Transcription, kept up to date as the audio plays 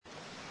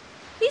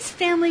These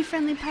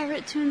family-friendly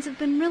pirate tunes have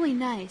been really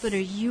nice. But are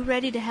you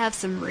ready to have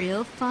some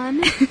real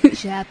fun?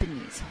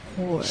 Japanese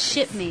horror.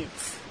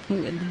 Shipmates.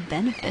 With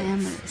benefits.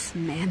 Amorous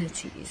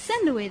manatees.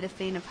 Send away the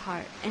faint of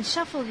heart and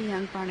shuffle the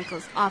young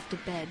barnacles off to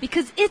bed,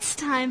 because it's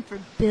time for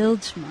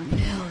Bilgemunky.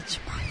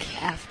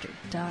 Bilgemunky After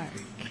Dark.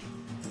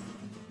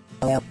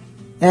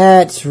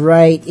 That's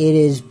right, it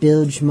is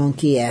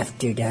Bilgemunky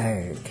After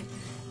Dark.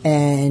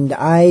 And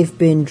I've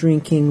been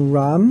drinking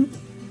rum,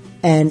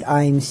 and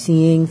I'm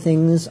seeing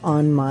things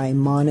on my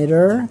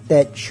monitor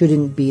that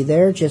shouldn't be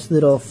there, just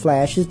little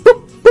flashes,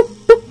 boop, boop,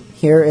 boop,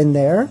 here and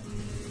there.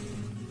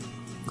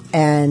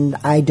 And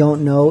I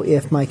don't know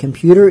if my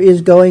computer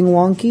is going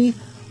wonky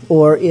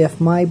or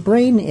if my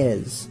brain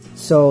is.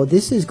 So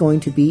this is going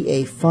to be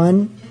a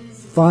fun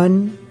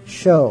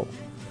show.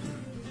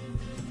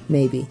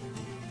 Maybe.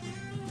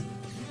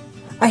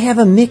 I have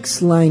a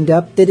mix lined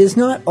up that is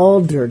not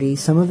all dirty.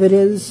 Some of it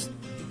is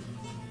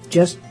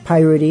just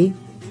piratey.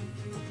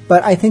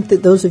 But I think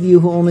that those of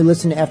you who only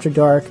listen to After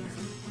Dark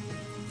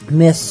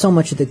miss so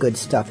much of the good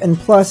stuff. And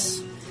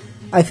plus,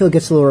 I feel it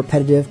gets a little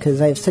repetitive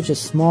because I have such a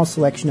small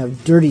selection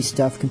of dirty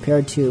stuff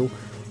compared to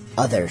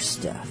other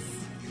stuff.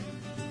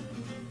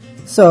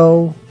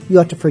 So, you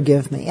have to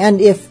forgive me.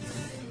 And if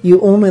you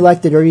only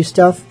like the dirty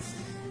stuff,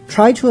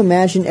 try to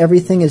imagine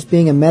everything as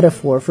being a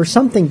metaphor for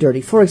something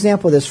dirty. For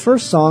example, this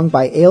first song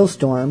by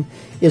Ailstorm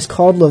is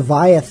called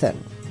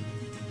Leviathan.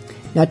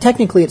 Now,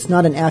 technically, it's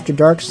not an After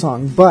Dark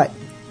song, but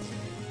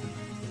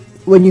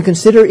when you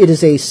consider it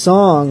is a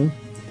song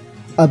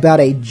about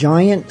a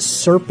giant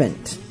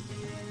serpent,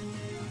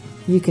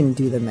 you can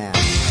do the math.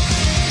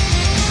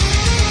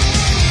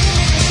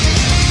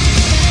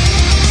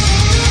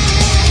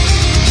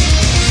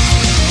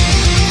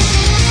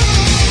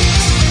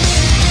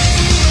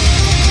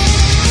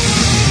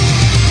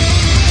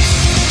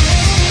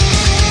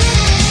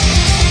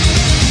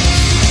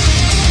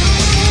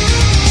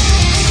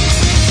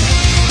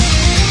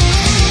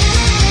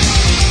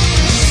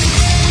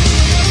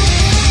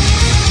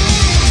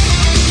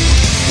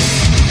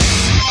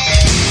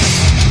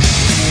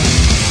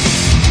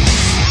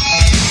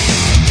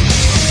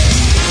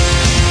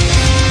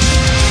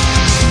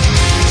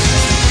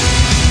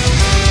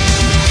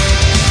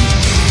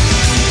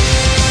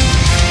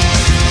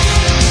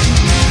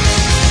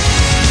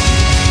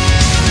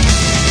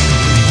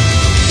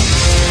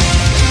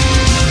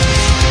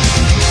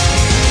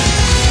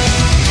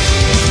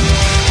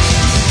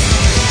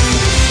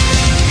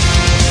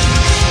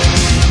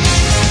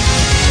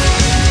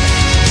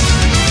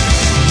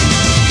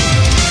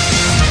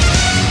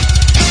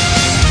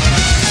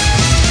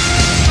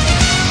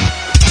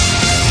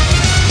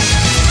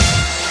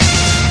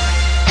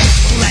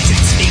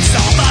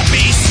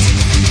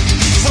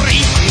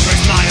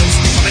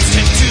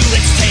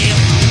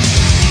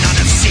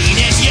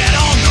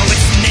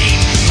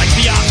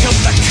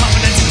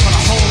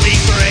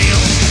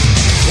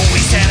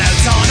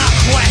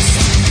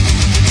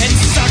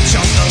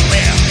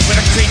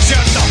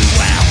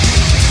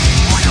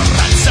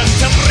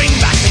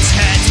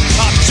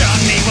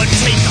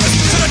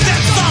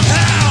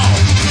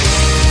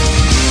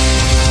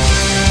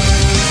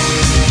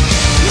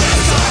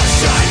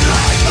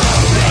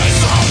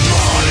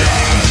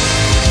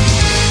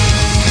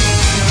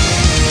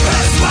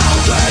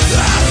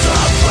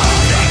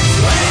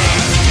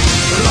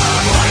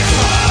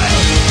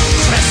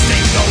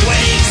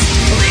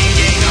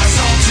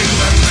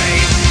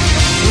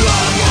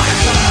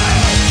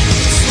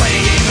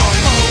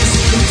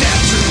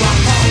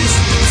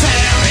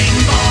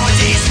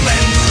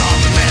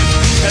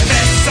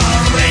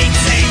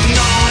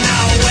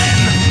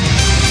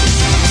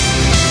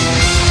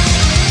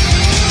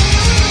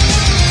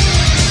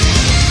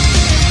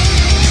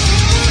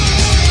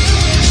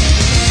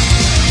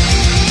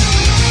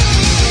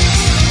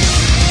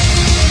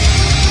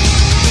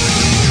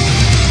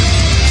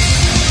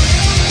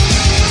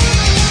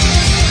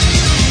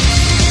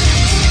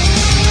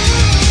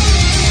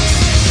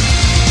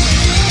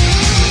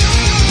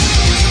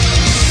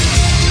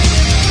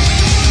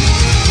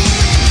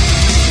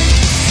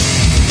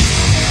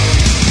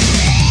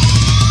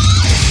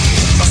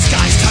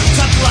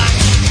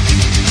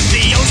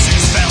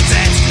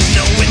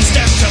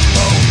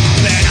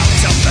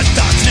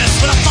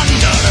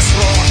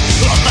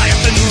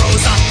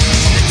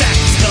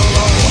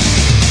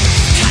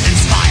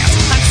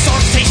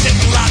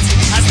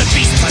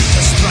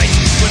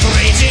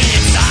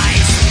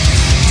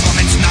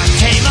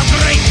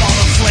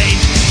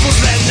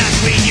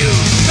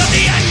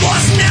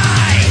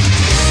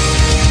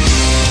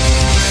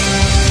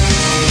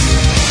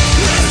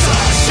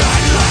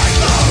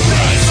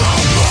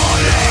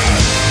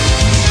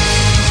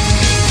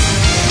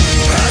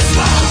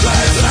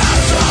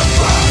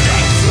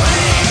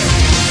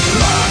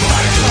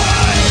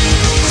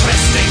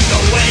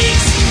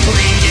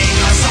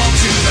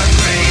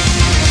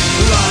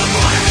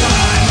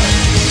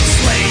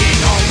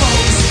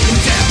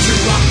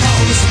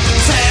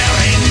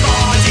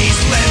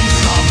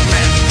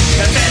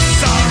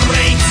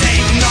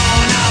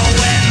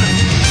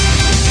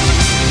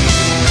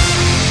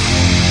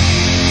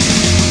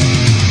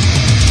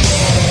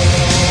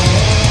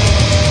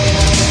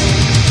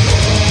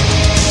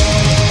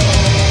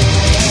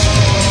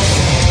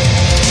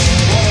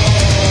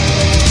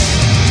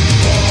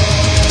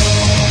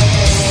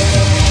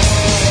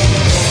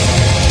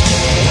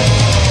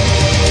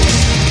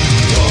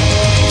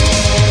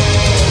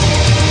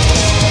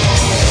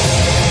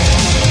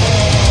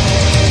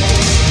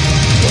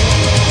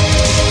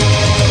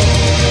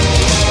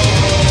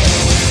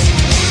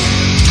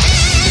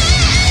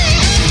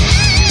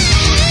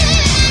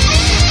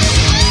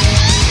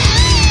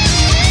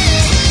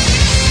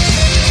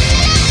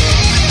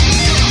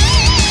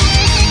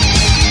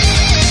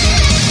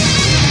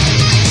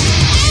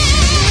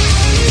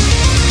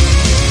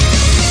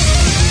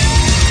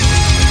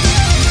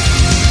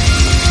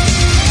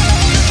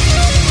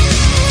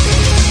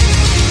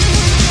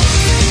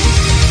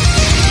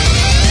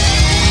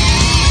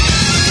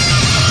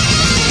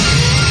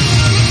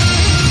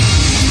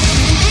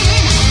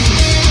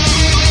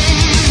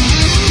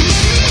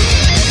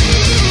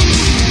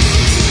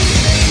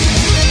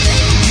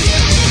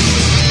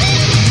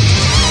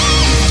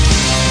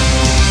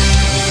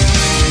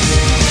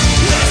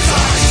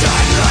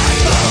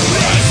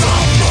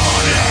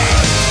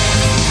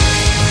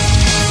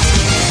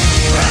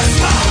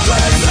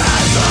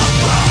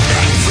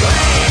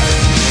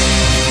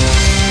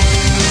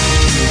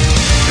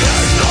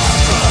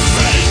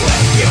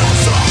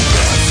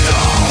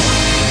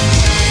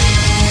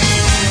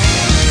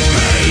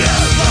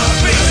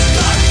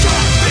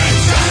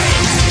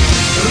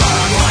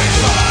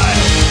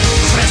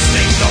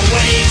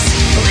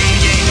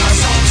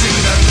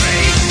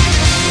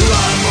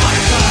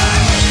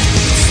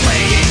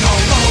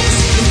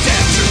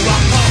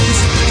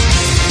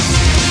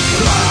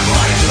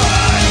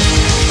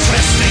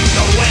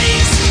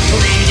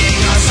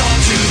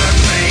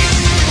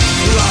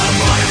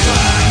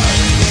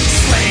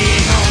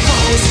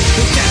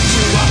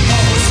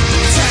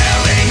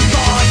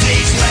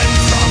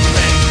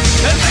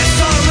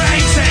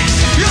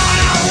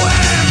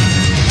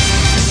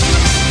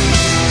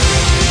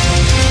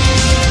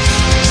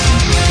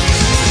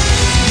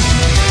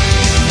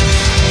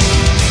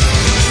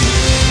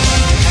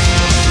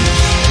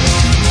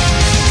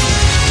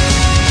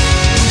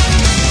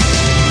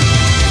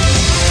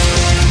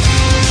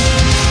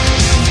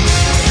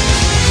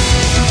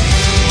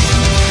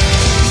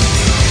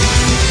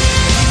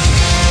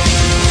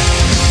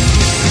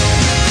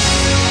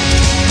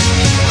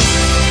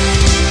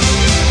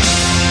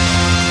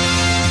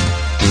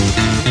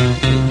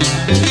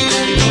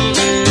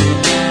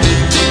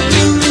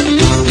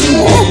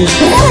 Well,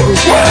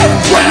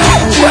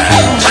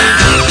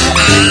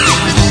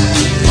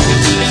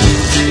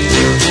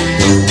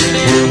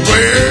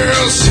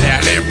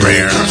 Sally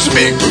Brown's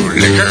big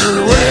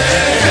bootlicker,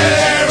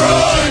 where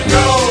I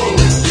go.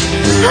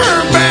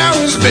 Her bow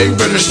is big,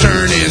 but her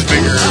stern is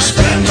bigger.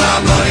 Spend my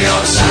money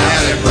on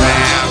Sally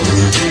Brown.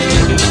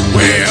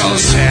 Well,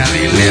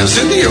 Sally lives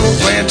in the old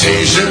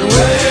plantation,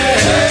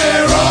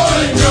 where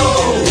I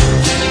go.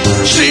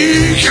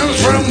 She comes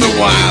from the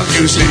Wild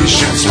Goose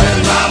Nation.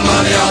 Spend my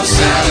money on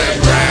Sally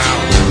Brown.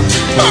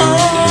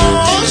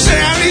 Oh,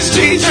 Sally's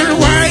teeth are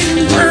white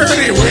and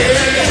pearly,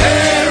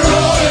 where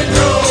I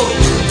go.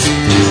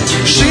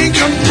 She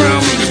comes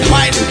from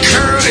white and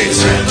curly.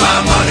 Spend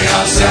my money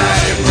on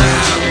Sally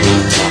Brown.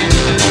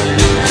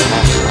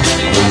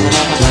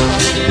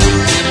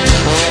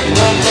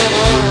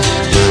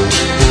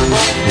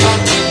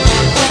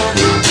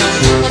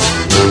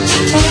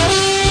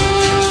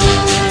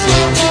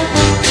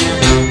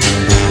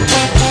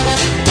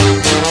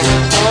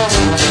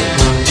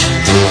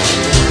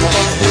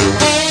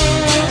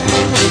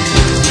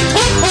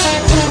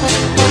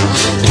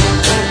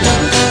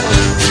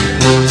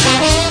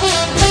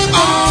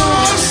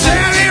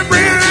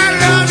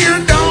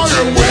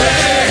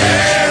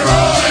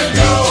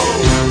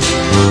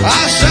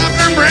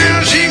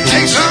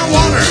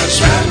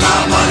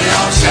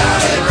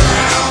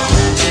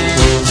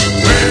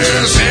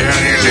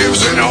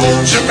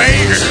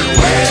 Jamaica,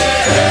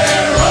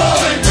 where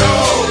I go.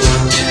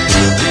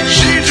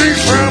 She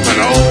drinks from an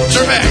old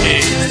tobacco.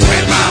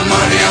 Spend my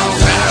money on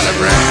Sally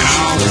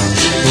Brown.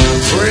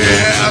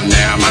 Well,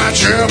 now my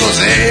troubles,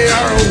 they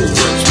are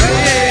over.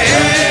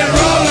 Where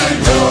I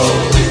go.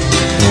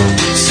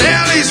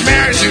 Sally's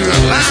married to a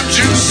lime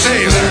juice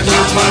sailor.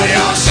 My money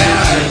on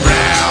Sally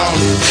Brown.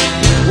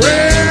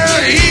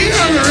 Well, he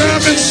hung her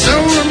up and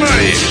stole her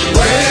money.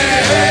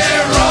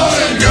 Where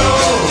I go.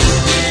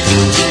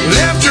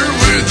 Left her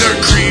with a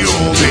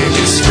Creole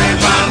baby. Spend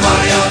my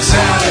money on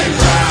Sally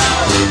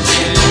Brown.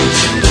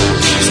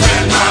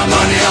 Spend my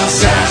money on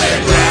Sally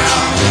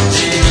Brown.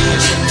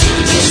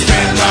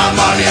 Spend my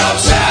money on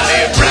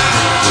Sally Brown.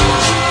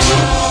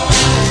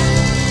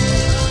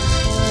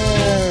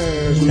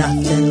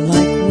 Nothing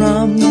like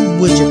rum.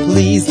 Would you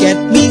please get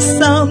me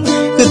some?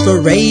 Good for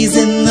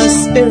raising the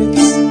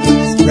spirits,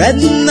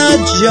 spreading the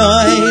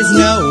joys.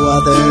 No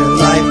other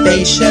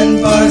libation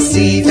for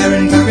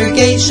seafaring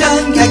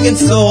congregation can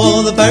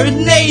console the bird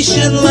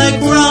nation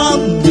like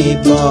rum, me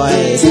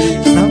boys.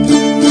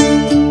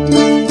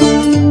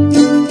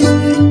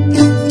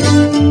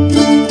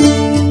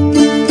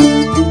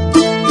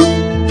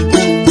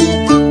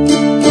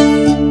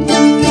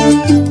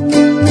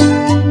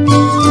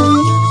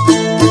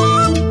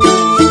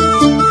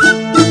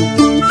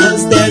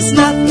 Because there's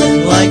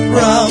nothing like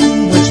rum.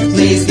 Would you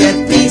please get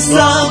me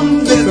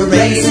some? Good for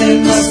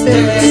raising the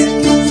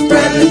spirit,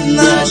 spreading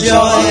the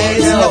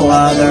joys. No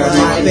other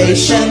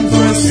libation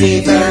for a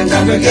seafaring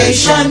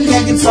congregation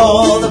can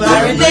console the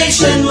barren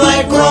nation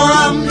like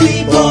rum,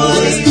 me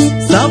boys.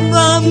 Some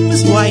rum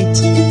is white,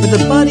 with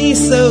a body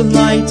so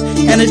light,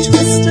 and a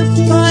twist of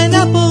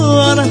pineapple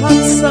on a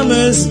hot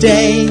summer's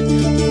day.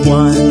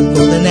 One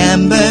golden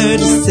amber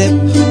to sip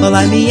while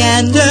I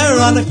meander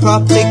on a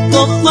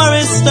tropical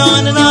forest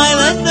on an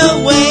island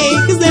away.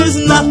 'Cause there's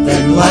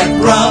nothing like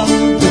rum.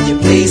 Would you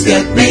please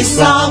get me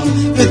some?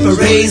 Good for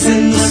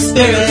raising the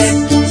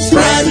spirits,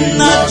 spreading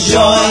the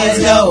joys.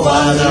 No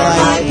other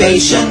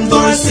libation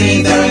for a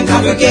seafaring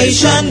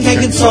congregation can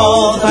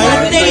console the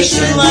pirate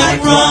nation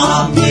like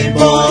rum, me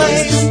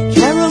boys.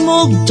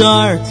 Caramel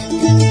dark,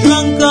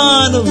 drunk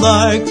on a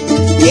lark,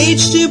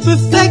 aged to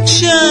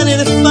perfection in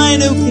a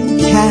fine oaken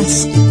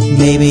cask.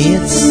 Maybe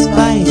it's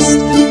spiced,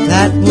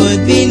 that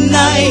would be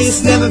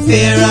nice. Never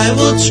fear, I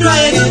will try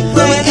it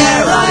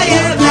whenever I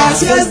am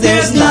asked. 'Cause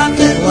there's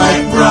nothing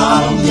like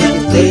rum.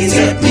 Please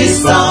get me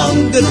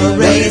some. Good for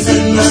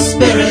raising the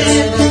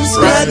spirit,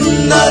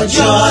 spreading the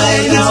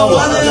joy. No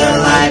other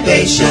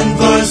libation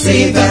for a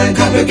seafaring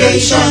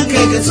congregation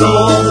can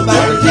console the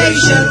pirate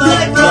nation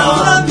like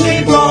rum,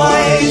 me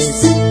boys.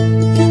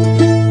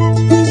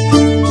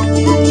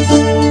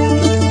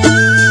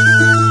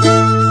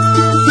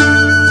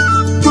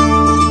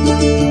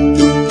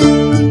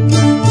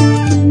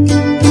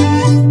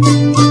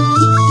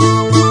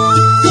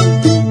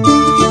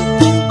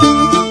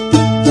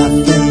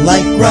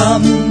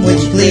 Rum, would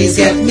you please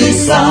get me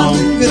some?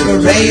 Good for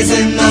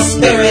raising the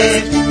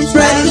spirit,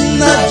 spreading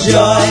the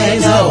joy.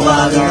 No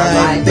other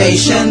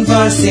libation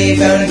for a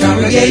seafaring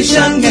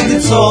congregation can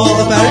console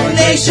the barren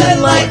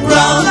nation like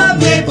rum,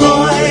 me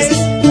boys.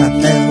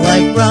 Nothing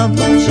like rum,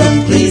 would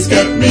you please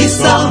get me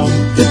some?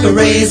 Good for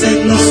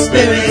raising the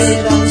spirit,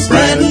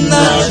 spreading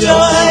the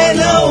joy.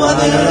 No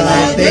other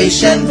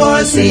libation for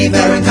a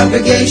seafaring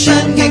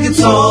congregation can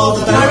console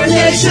the barren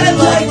nation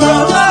like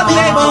rum,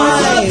 me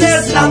boys.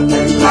 There's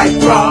nothing like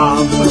rum,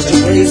 would you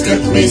please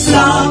get me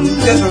some?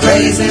 Good for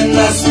raising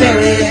the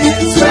spirit,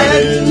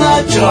 spreading the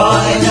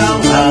joy. No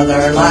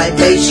other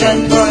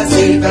libation for a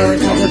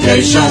seafaring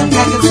congregation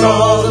can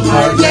console the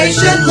pirate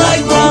nation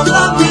like rum,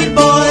 me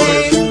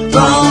boys.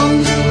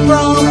 Rum,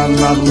 rum, rum,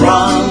 rum,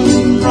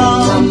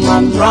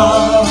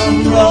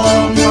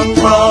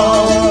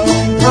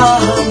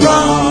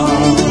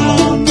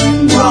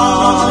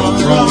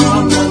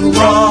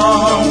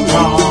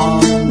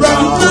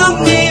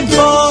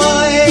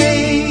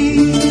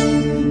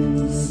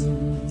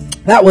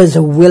 That was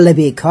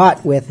Willoughby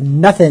Caught with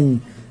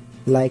Nothing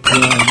Like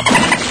One.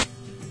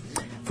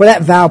 For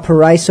that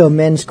Valparaiso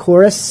men's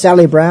chorus,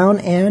 Sally Brown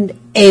and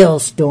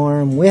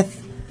Ailstorm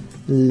with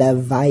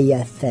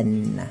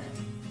Leviathan.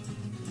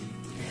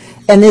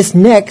 And this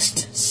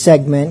next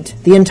segment,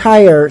 the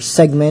entire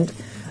segment,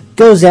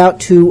 goes out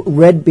to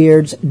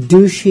Redbeard's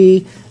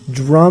douchey,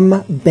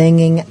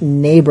 drum-banging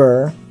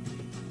neighbor,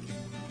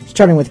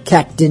 starting with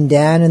Captain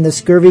Dan and the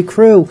Scurvy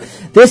Crew.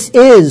 This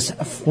is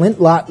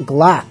Flintlock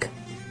Glock.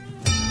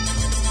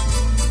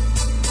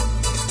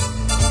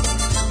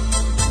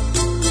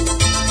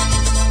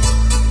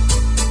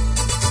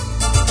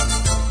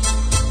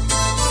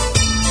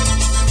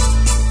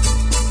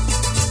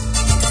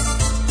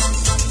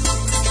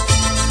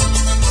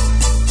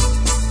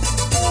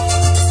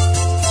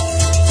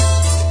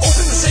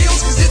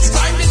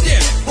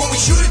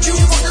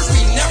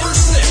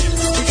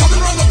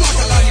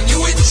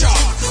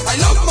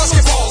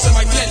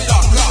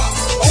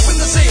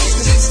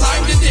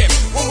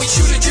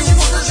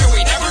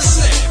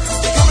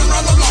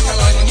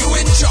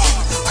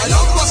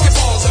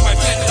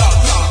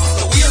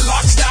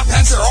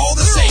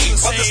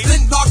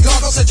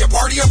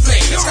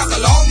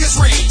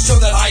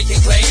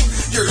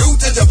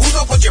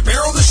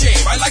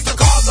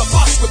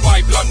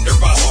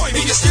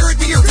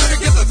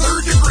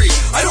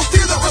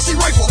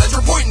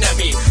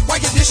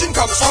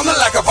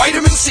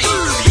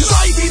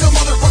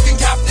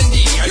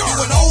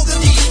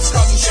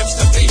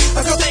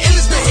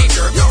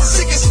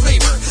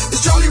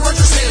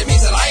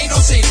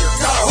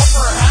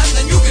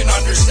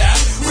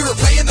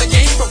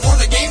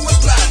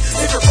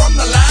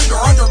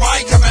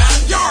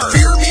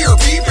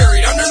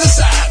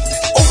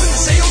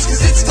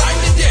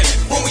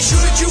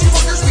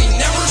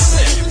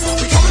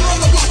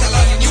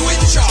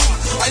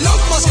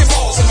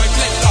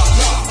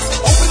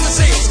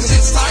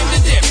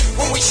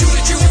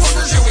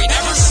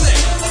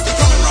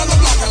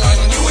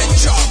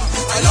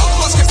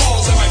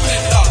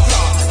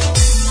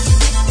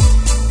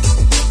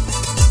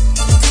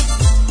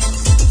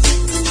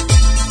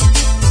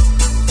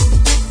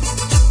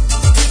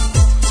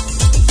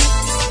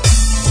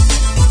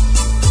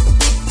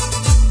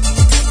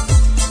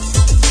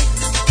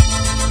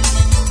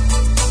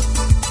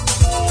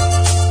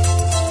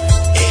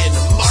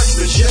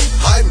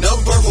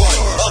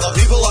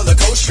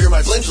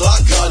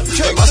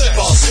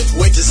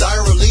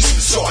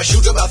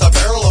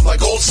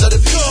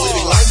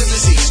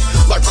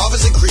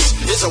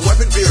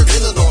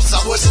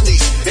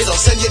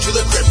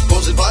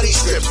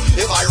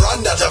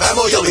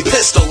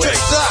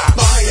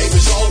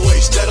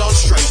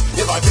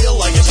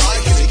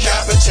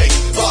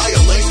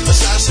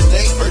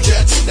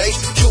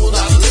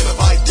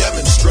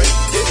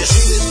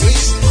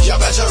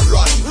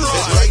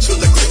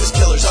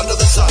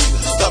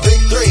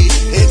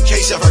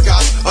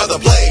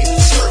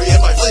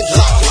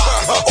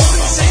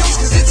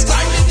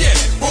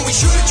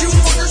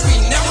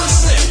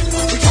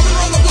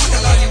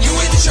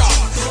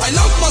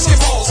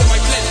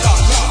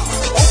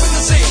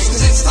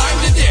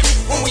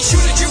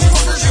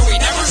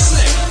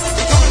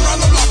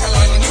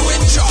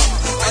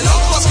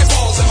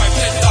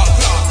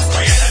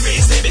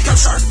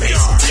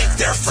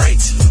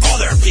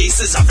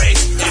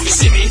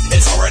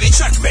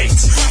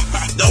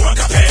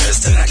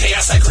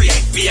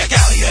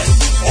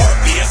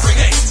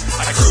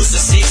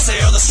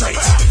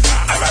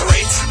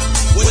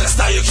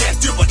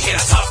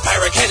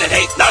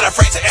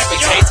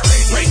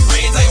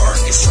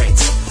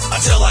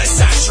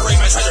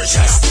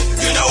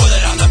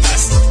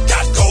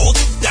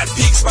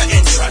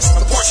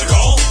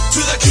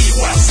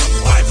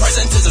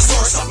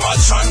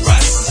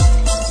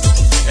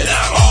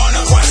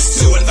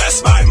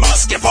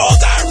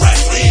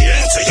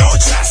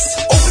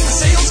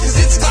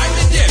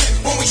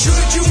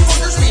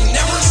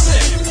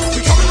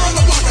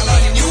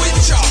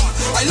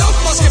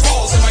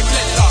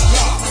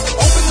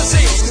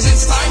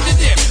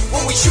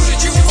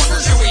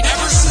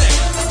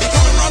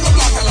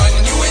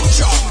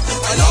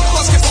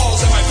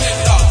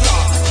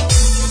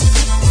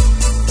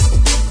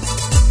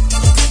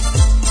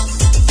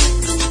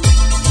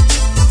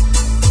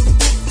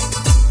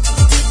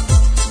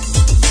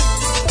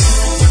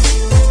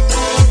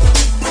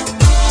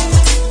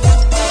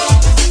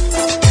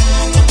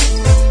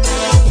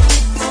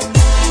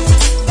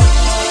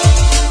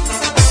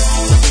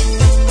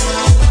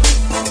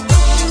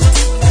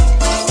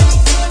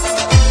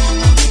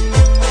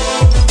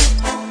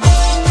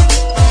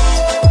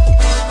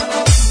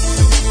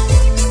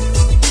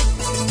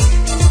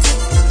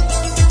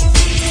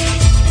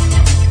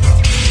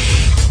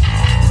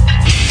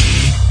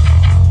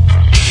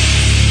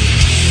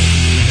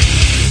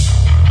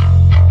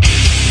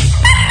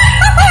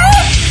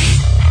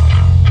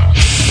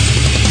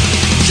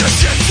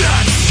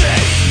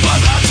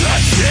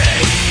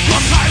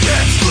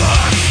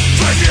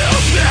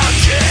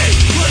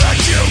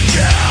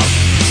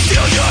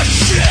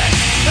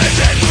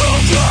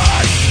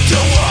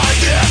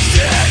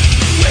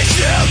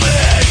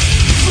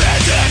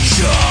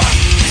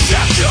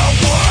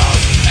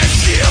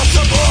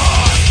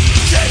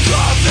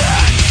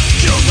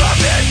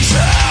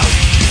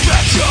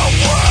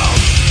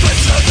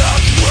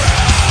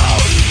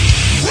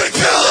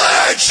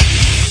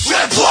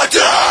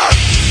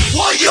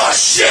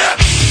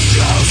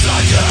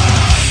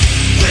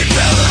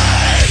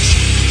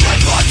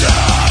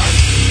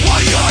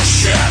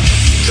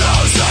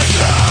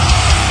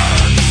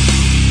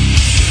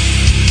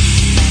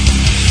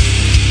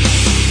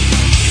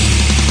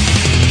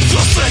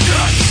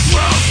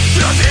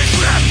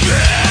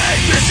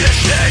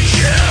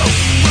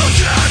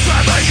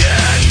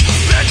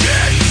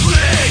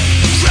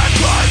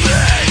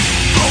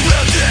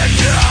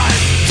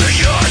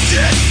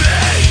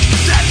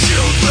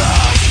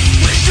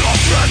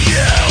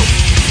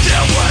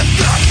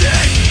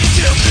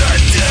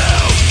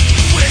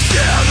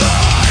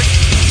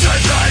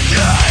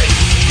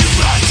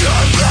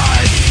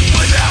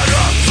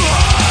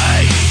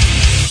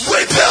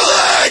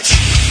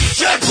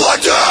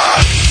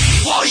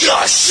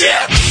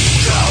 ship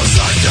goes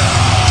under.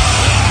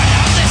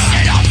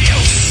 Listen up, you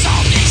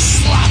salty,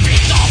 sloppy,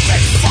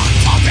 dolphin fuck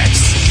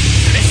puppets.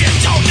 If you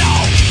don't know,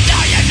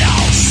 now you know.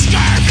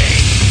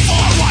 Scurvy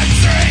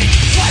 413,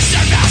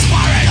 Western Mass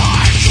Pirate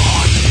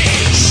Hardcore.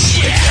 Eat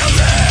shit.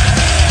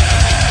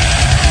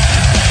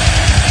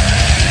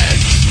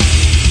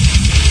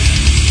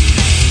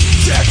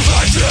 Deck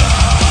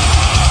Hunter.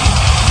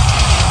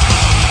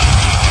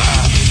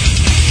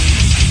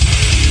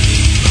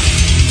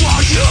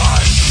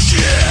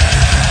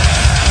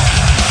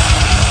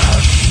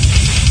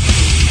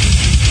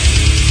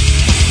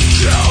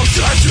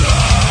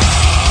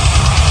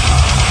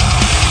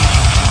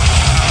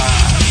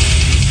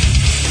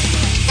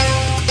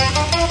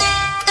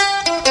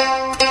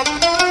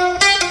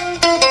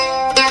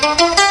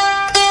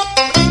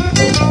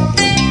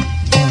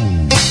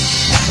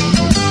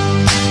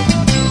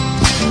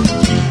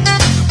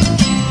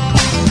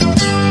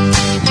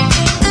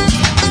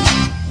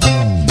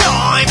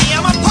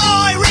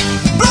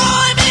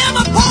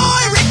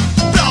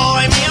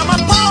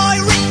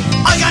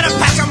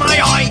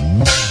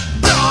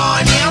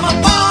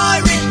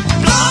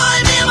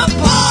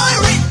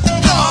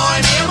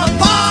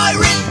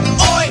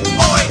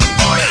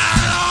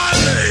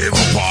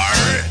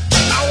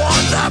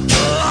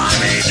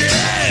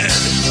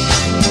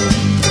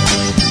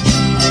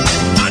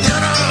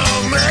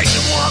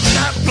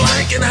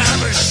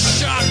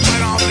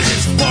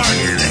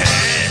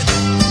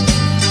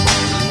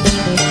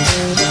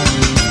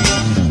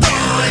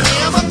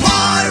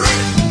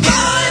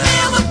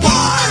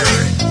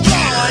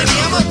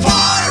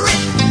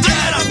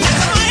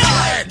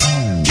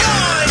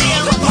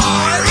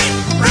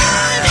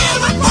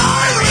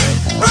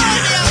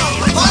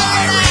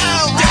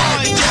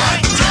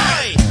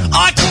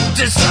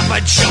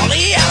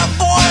 Jolly out of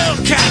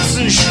boiled cats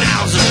and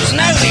schnauzers.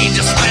 No need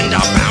to spend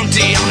our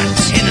bounty on a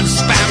tin of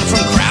spam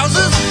from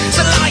Krausers.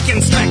 So like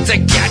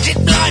Inspector Gadget,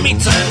 blimey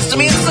turns to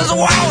me and says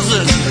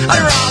wowzers.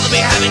 I'd rather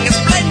be having a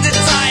splendid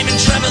time in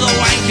Trevor the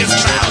Wanker's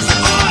trousers.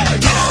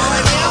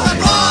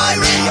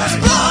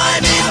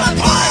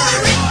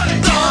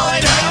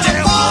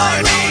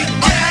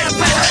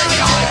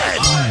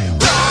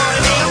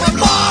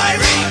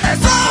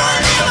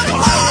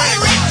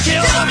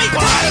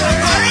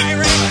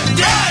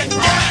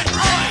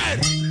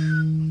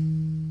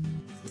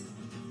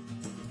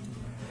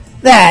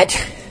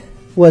 That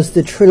was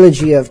the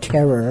Trilogy of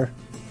Terror,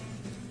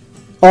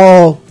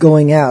 all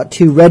going out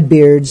to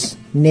Redbeard's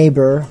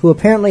neighbor, who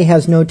apparently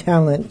has no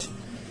talent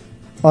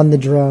on the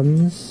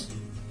drums.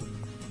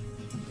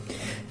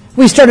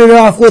 We started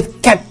off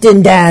with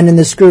Captain Dan and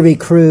the Scurvy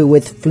Crew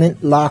with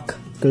Flintlock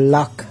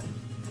Glock.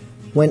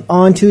 Went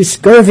on to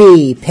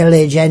Scurvy,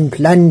 Pillage and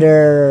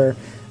Plunder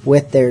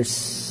with their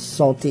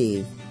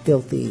salty,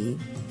 filthy,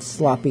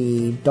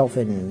 sloppy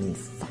dolphin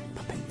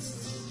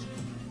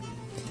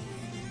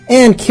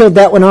and killed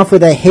that one off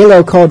with a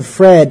halo called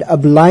Fred, a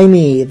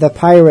Blimey, the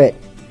Pirate.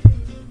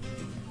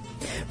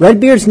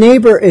 Redbeard's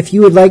neighbor, if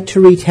you would like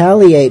to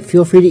retaliate,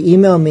 feel free to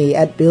email me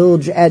at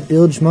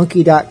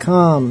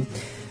bilge@bilgemunky.com.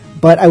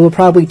 But I will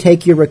probably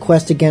take your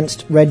request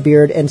against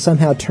Redbeard and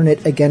somehow turn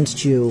it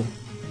against you.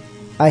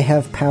 I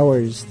have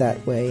powers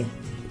that way.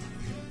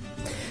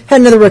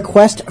 Had another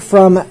request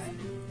from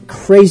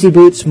Crazy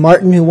Boots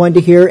Martin, who wanted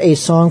to hear a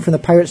song from the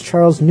Pirates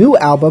Charles' new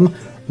album,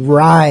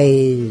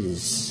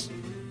 Rise.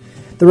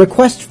 The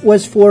request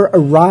was for a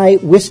rye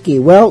whiskey.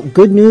 Well,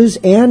 good news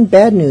and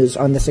bad news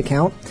on this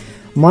account.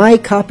 My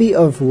copy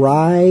of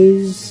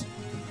Rise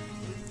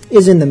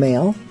is in the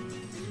mail.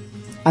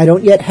 I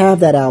don't yet have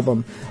that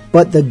album.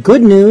 But the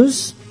good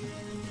news,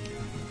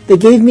 they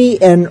gave me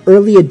an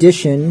early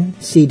edition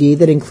CD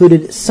that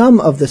included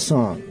some of the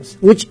songs,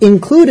 which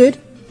included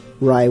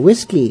rye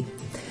whiskey.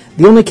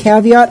 The only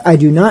caveat, I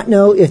do not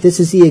know if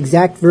this is the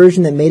exact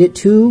version that made it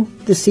to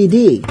the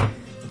CD.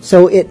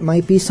 So it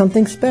might be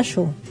something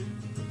special.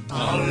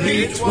 I'll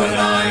eat when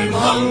I'm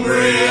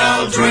hungry,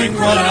 I'll drink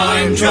when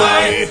I'm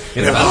dry. If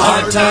the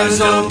hard times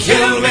don't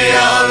kill me,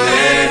 I'll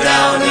lay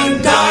down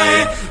and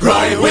die.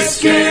 Rye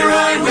whiskey,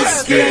 rye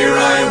whiskey,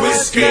 rye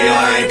whiskey,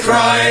 I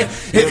cry.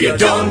 If you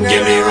don't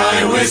give me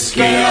rye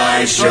whiskey,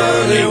 I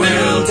surely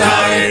will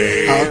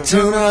die. I'll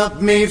tune up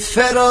me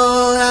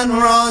fiddle and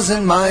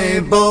rosin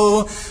my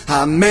bow.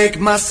 I make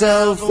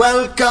myself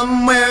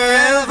welcome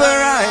wherever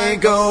I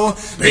go.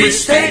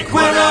 Beefsteak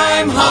when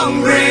I'm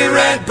hungry,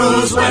 red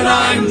booze when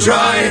I'm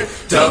dry.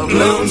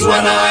 Doubloons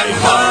when I'm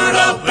hard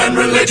up, and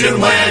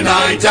religion when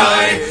I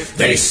die.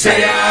 They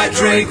say I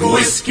drink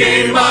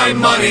whiskey, my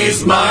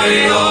money's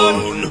my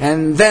own.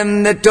 And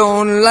them that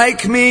don't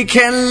like me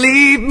can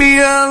leave me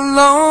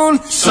alone.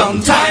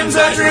 Sometimes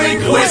I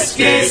drink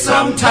whiskey,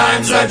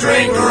 sometimes I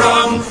drink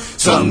rum.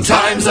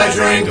 Sometimes I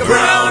drink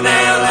brown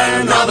ale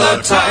and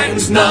other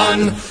times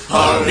none.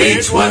 I'll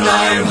eat when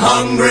I'm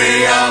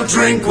hungry, I'll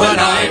drink when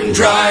I'm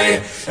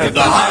dry. If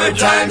the hard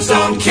times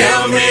don't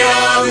kill me,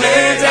 I'll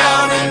lay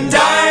down and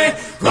die.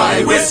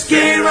 Rye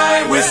whiskey,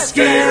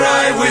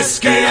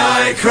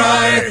 I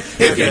cry.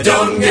 If you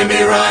don't give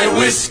me rye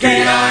whiskey,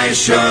 I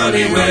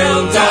surely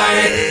will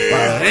die.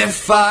 But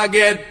if I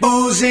get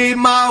boozy,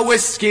 my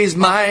whiskey's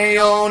my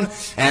own.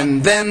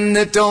 And them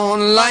that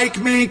don't like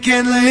me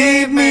can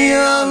leave me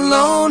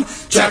alone.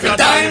 Jack of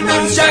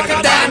diamonds, Jack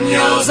of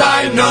Daniels,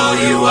 I know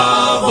you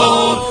of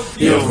old.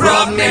 You've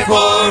robbed me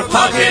poor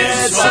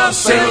pockets of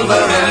silver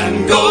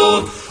and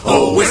gold.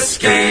 Oh,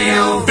 whiskey,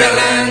 you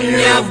villain,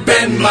 you've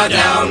been my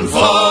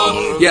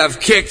downfall. You've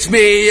kicked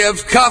me,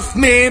 you've cuffed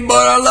me,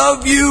 but I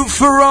love you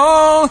for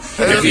all.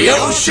 If the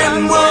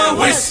ocean were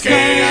whiskey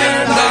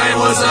and I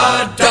was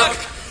a duck,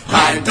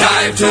 I'd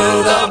dive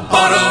to the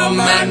bottom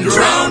and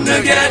drown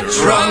to get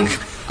drunk.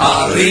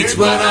 I'll eat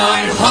when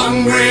I'm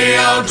hungry,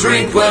 I'll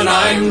drink when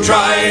I'm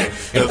dry.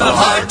 If the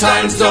hard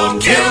times don't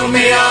kill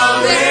me,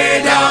 I'll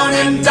lay down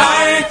and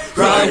die.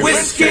 Rye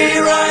whiskey,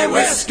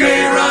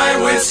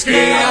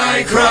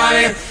 I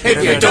cry.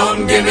 If you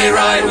don't give me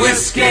rye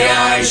whiskey,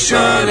 I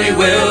surely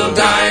will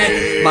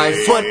die. My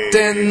foot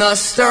in the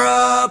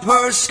stirrup,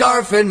 her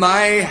scarf in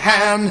my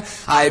hand.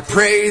 I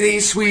pray thee,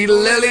 sweet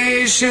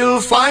Lily,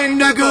 she'll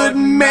find a good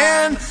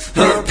man.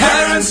 Her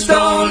parents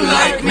don't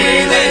like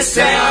me, they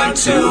say I'm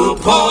too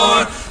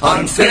poor,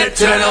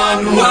 unfit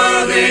and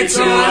unworthy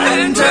to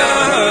enter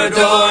her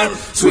door.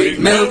 Sweet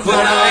milk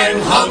when I'm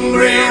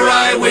hungry,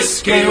 rye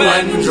whiskey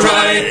when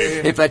dry.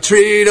 If a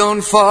tree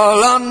don't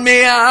fall on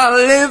me, I'll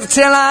live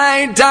till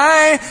I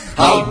die.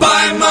 I'll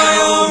buy my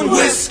own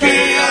whiskey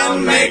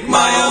and make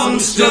my own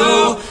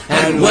stew.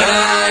 And when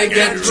I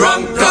get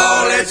drunk,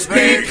 all it's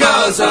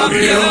because of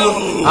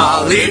you.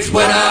 I'll eat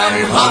when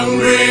I'm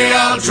hungry,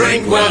 I'll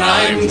drink when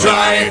I'm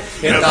dry.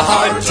 If the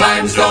hard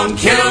times don't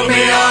kill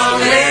me, I'll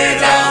lay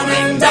down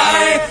and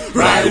die.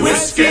 Rye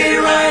whiskey,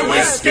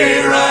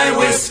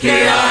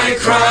 I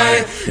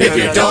cry. If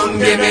you don't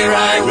give me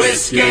rye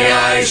whiskey,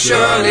 I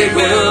surely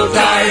will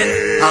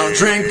die. I'll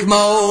drink my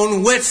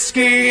own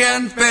whiskey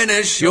and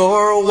finish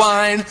your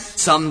wine.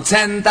 Some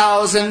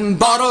 10,000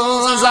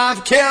 bottles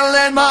I've killed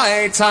in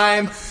my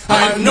time.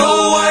 I've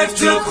no wife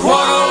to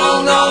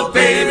quarrel, no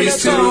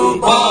babies to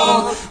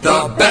bawl.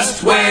 The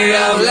best way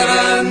of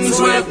living's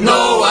with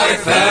no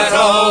wife at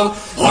all.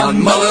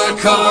 On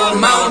Mullica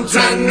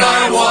Mountain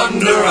I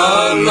wander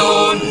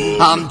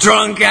alone. I'm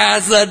drunk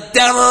as the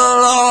devil,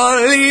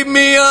 or leave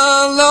me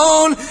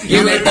alone.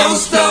 You may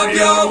boast of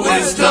your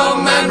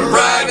wisdom and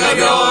brag of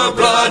your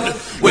blood.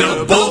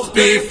 We'll both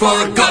be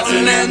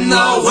forgotten in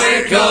the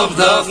wake of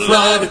the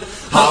flood.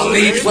 I'll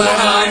eat when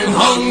I'm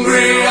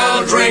hungry,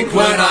 I'll drink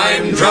when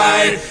I'm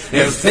dry.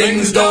 If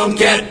things don't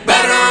get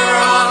better,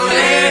 I'll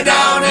lay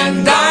down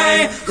and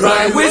die.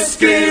 Rye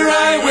whiskey,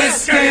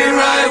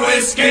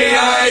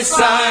 I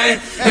sigh.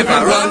 If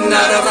I run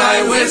out of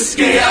rye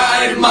whiskey,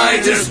 I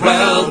might as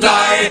well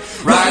die.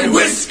 Rye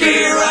whiskey,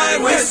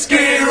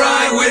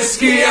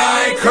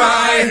 I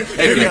cry.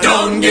 If you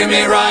don't give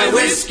me rye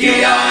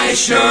whiskey, I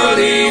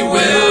surely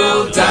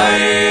will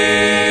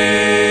die.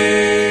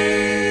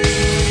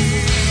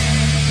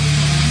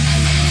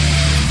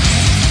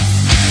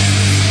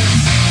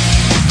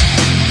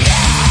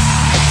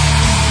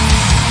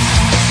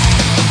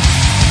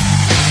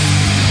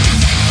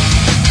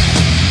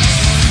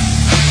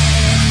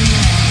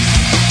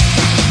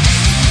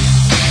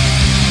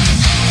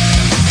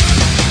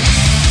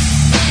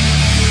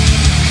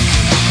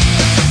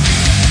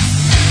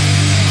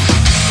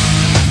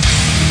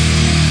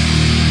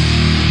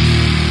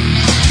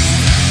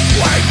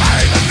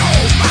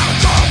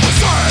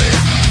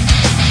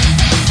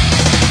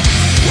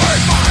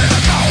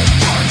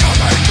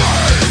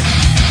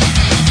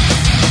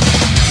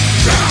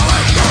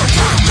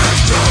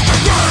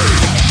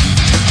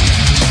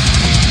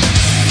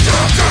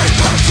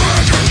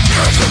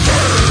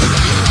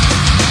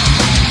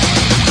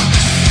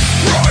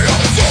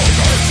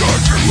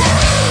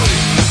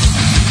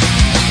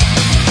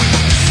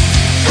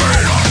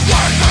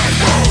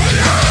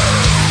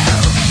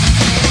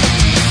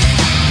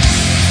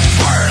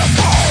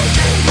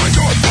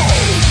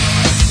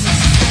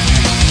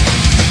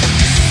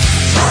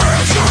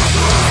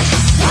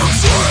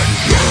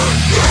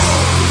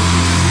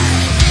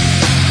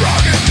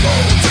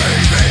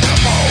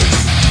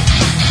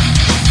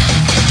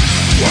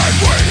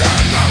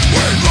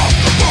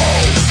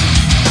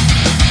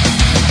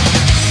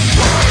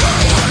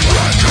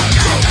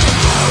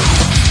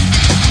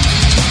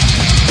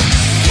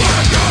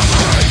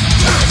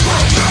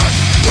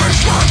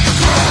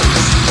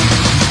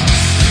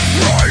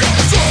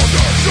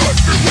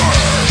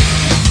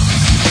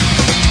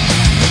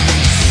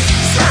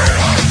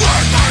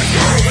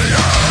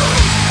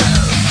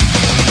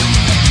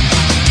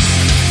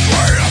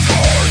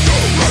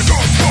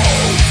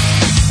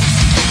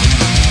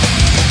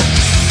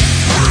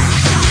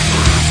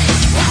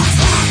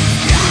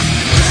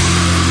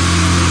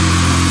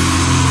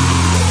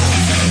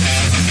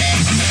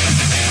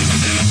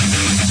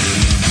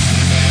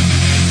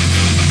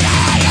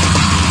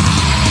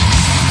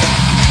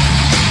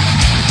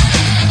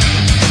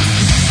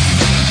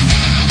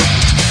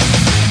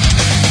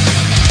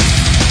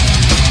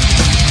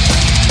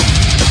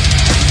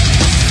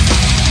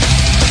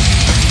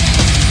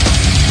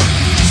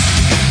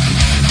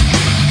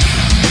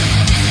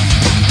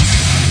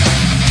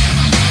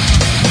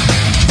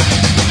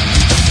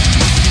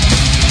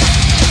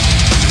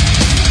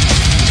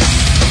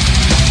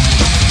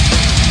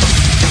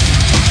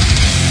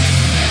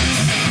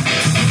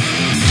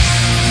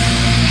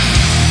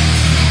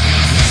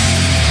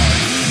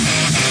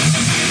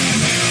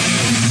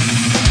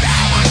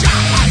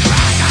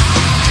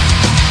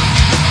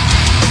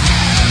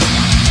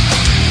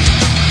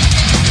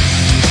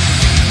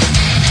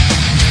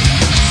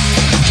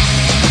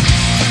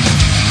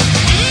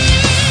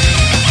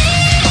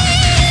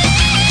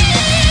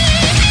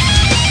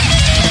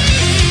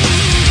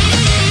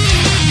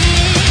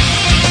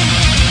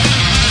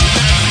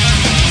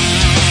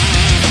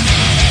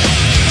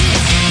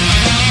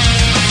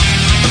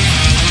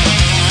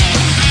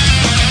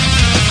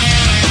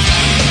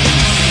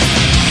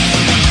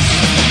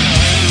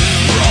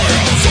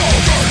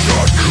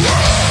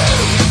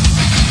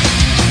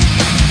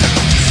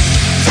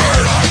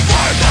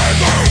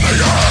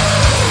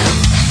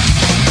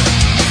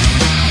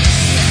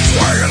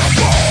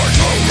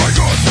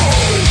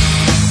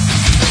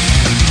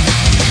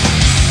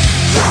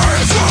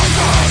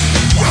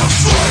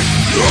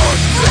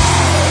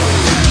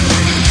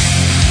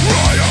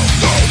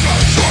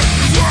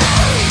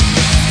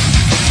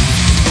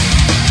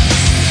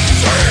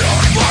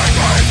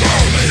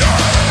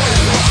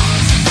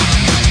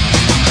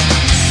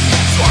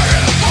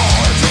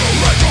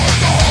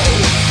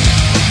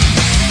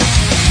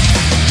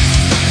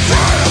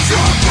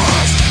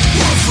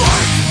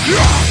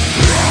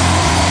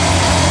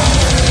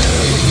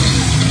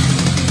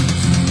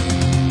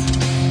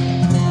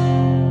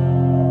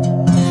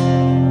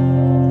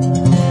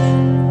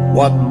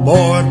 One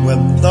morn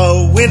when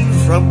the wind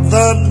from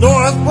the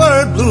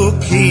northward blew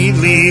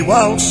keenly,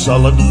 while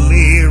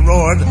sullenly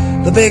roared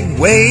the big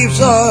waves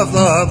of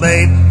the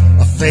main,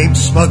 a famed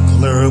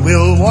smuggler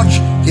will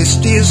watch,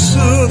 kissed his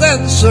Sue,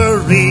 then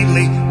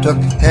serenely took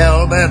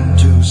helm and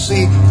to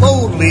sea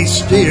boldly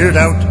steered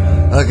out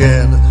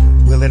again.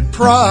 Will it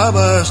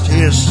promised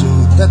his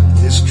Sue that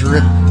this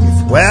trip,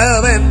 if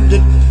well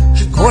ended,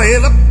 should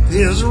coil up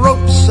his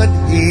ropes and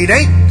he'd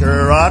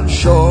anchor on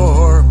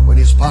shore. When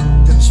his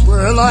pockets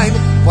were lined,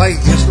 why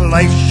his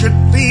life should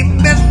be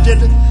mended.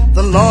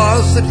 The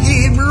laws that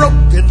he'd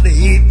broken,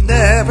 he'd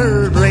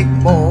never break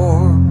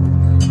more.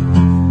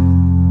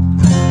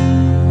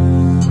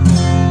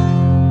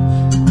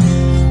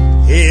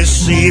 His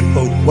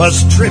seaboat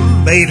was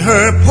trim, made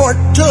her port,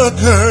 took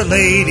her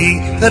lady.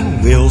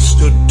 Then Will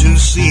stood to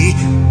sea,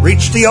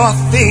 reached the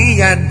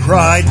offing and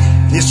cried,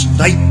 "This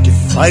night,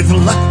 if I've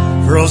luck,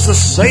 furls the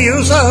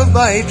sails of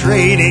my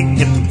trading.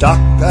 In dock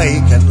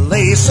I can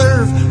lay,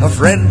 serve a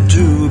friend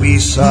to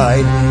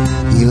beside."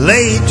 He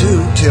lay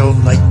to till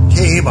night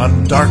came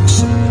on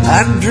darksome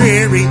and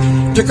dreary,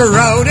 took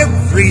around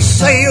every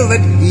sail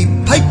and he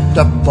piped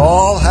up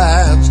all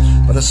hands.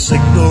 But a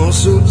signal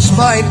soon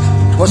spied,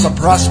 'twas a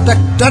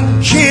prospect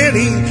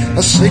uncheery,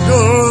 a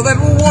signal that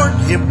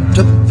warned him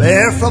to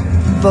bear from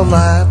the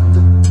land.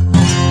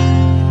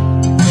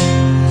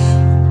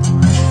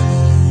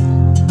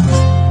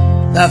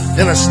 "The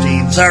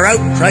Philistines are out,"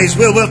 cries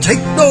Will, "we'll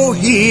take no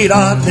heed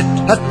on it.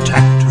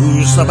 Attacked,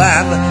 who's the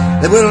man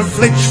that will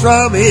flinch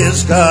from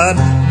his gun?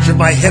 Should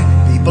my head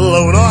be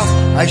blown off,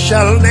 I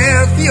shall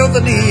ne'er feel the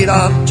need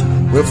on't.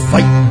 We'll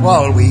fight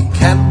while we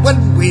can,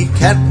 when we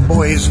can,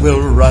 boys,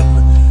 we'll run."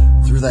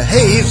 Through the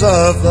haze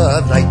of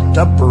the night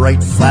a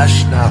bright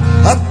flash now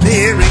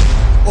appearing,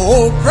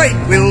 "Oh, great,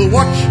 we'll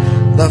watch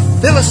the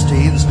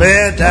Philistines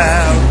bear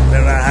down.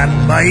 Bear a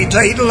hand, my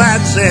tight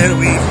lads, ere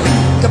we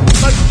flick up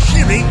the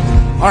shimmy.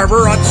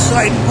 Harbor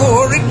outside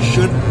pouring,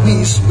 should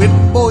we swim,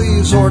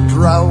 boys, or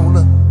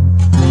drown?"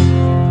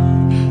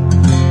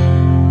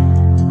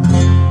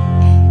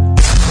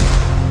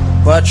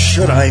 But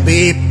should I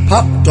be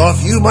popped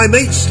off, you, my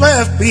mates,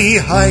 left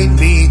behind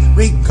me,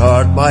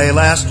 regard my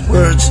last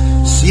words,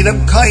 see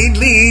them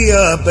kindly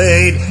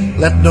obeyed.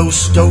 Let no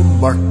stone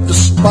mark the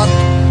spot,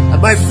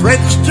 and my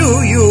friends,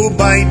 do you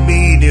bind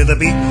me. Near the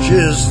beach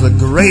is the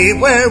grave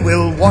where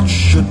Will watch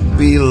should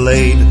be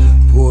laid.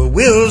 Poor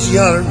Will's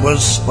yarn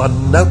was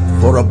spun out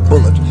for a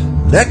bullet.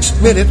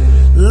 Next minute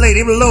laid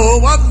him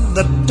low on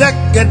the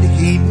deck, and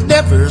he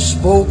never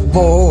spoke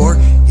more.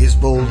 His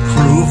bold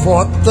crew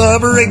fought the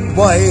brig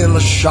while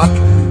a shot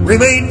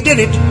remained in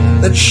it,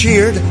 then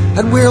sheered,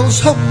 and Will's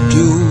hope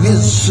to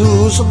his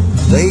Susan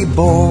they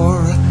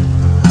bore.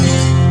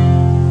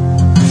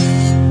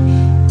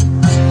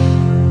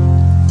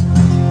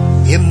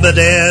 In the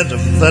dead of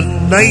the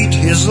night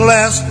his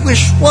last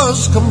wish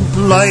was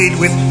complied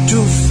with.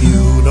 Too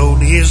few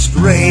known his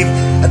grave,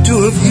 and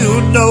too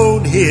few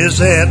known his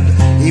end.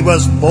 He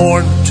was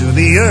borne to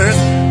the earth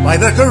by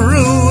the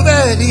crew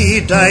that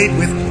he died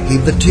with.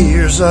 Heed the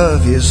tears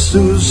of his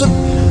Susan,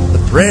 the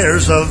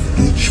prayers of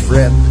each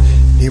friend.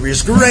 Near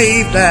his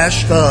grave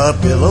dash the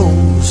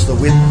billows, the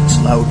winds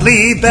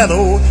loudly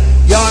bellow.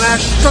 Yon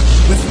ash struck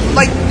with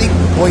lightning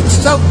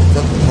points out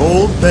the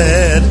cold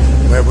bed,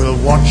 where we'll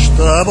watch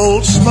the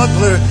bold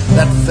smuggler,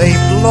 that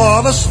famed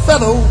lawless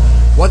fellow,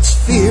 once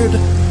feared,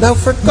 now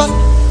forgot,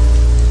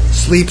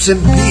 sleeps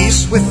in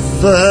peace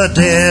with the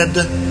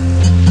dead.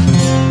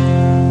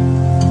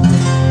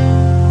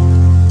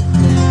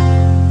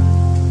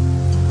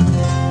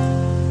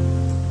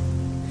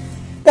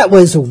 That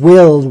was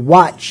Will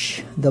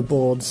Watch the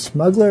Bold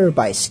Smuggler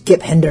by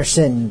Skip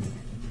Henderson.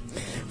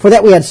 For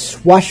that we had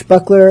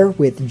Swashbuckler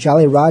with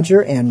Jolly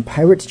Roger and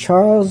Pirate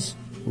Charles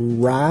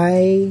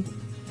Rye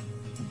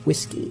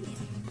Whiskey.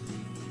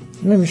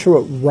 I'm not even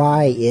sure what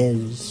rye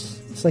is.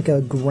 It's like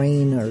a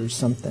grain or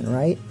something,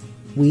 right?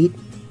 Wheat,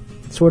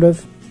 sort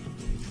of.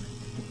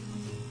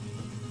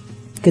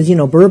 Because, you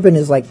know, bourbon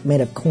is like made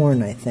of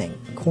corn, I think.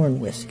 Corn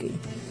whiskey.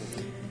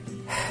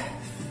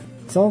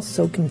 It's all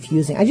so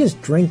confusing. I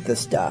just drink the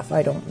stuff.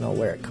 I don't know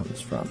where it comes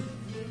from.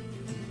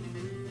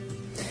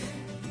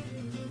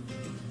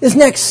 This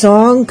next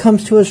song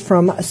comes to us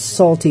from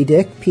Salty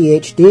Dick,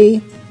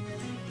 PhD.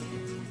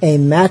 A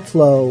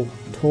Matlow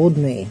told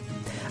me.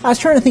 I was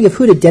trying to think of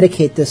who to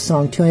dedicate this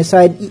song to, and I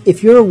decided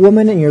if you're a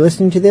woman and you're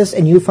listening to this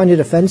and you find it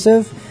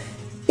offensive,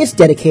 it's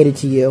dedicated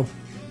to you.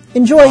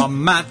 Enjoy.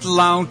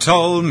 Matlow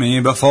told me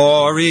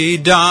before he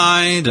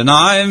died, and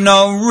I've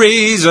no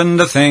reason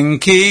to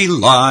think he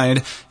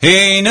lied.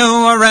 He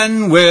knew a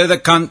wren with a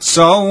cunt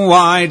so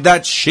wide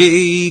that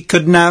she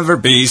could never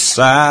be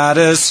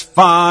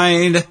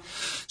satisfied.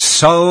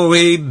 So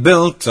he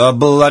built a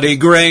bloody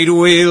great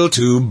wheel,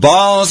 2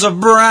 balls of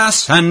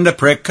brass and a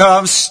prick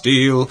of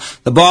steel.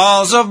 The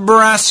balls of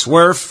brass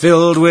were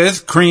filled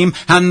with cream,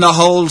 and the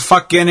whole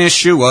fucking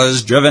issue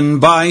was driven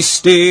by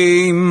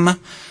steam.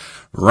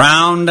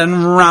 Round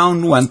and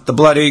round went the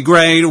bloody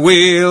great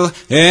wheel,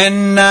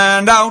 in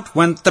and out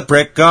went the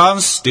prick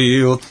of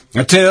steel,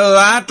 till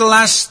at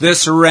last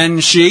this wren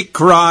she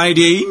cried,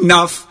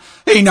 "Enough,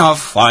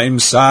 enough, I'm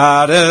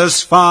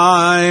satisfied."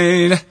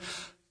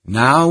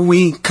 Now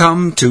we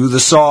come to the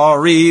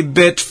sorry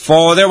bit,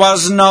 for there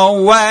was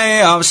no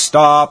way of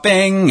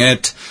stopping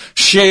it.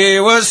 She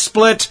was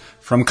split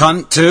from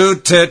cunt to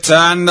tit,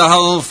 and the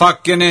whole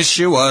fucking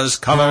issue was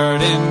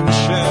covered in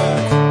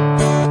shit.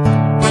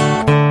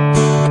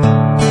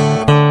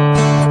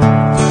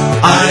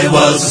 I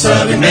was a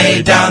serving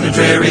maid down in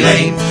Drury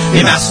Lane.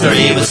 Me master,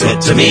 he was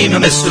fit to me, my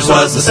mistress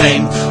was the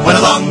same. When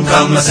along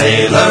come a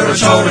sailor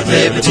ashore at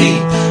liberty,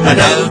 and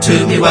out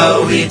to me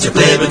woe he took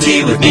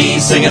liberty with me,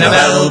 singing of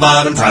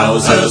bell-bottom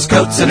trousers,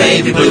 coats of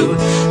navy blue.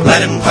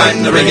 Let him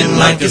climb the rigging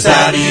like his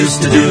daddy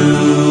used to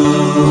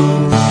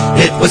do.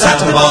 It was at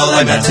the ball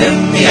I met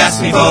him, he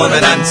asked me for a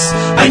dance.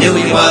 I knew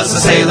he was a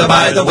sailor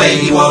by the way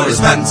he wore his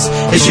pants.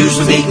 His shoes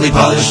was neatly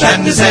polished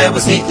and his hair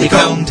was neatly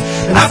combed.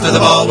 After the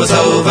ball was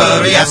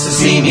over, he asked to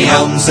see me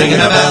home, singing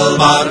of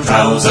bell-bottom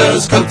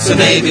trousers, coats of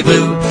navy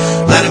blue.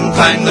 Let him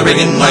climb the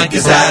rigging like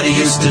his daddy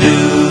used to do.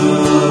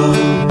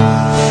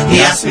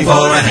 He asked me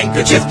for a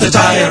handkerchief to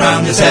tie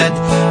around his head.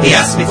 He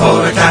asked me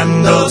for a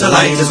candle to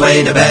light his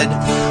way to bed.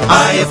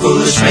 I, a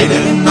foolish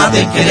maiden, not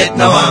thinking it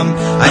no harm,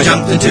 I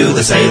jumped into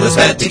the sailor's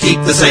bed to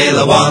keep the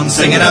sailor warm,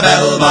 singing of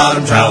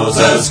bell-bottom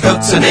trousers,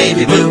 coats of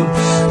navy blue.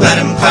 Let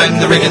him climb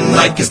the rigging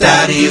like his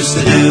daddy used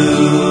to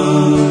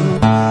do.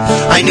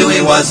 I knew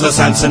he was Will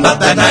Sampson, but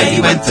that night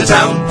he went to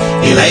town.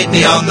 He laid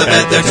me on the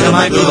bed there till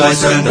my blue eyes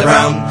turned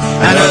around.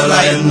 And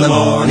early in the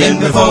morning,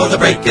 before the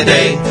break of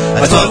day,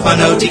 a 12-pound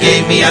note he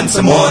gave me and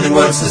some warning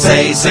words to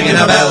say, singing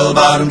of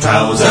bell-bottom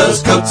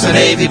trousers, coats of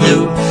navy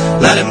blue.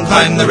 Let him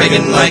climb the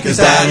rigging like his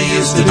daddy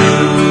used to do.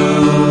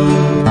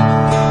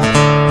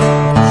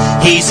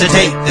 He said,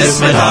 take this,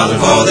 my darling,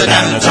 for the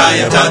damage I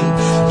have done.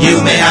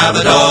 You may have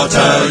a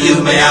daughter, you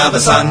may have a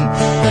son.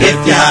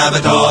 If you have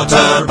a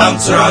daughter,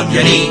 bounce her on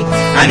your knee.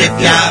 And if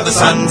you have a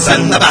son,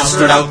 send the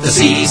bastard out to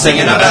sea,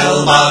 singing of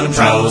bell-bottom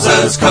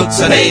trousers,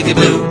 coats of navy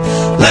blue.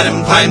 Let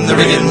him climb the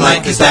rigging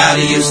like his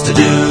daddy used to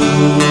do.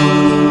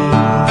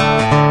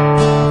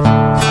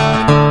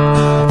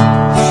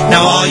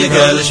 Now all you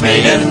girlish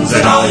maidens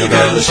and all you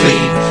girlish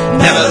lead,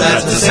 never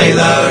left a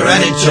sailor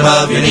an inch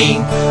above your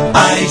knee.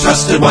 I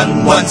trusted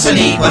one once and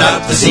he went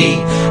out to sea,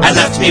 and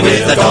left me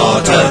with a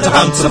daughter to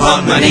bounce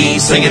upon my knee,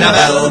 singing of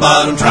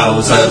bell-bottom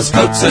trousers,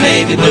 coats of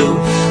navy blue.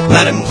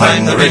 Let him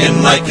climb the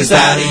rigging like his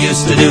daddy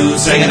used to do,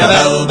 singing of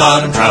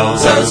bell-bottom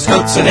trousers,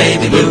 coats of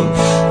navy blue.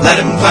 Let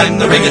him climb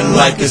the rigging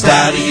like his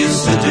daddy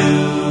used to do.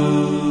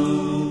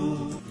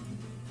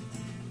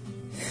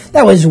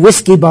 That was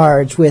Whiskey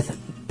Barge with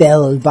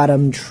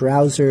Bell-Bottom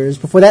Trousers.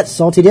 Before that,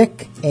 Salty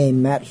Dick, A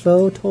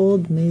Matlow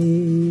Told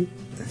Me.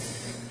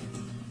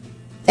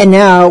 And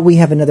now we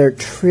have another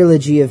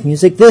trilogy of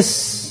music.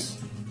 This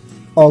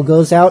all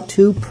goes out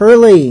to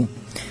Pearly,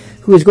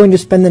 who is going to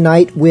spend the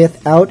night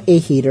without a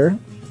heater.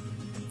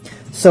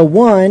 So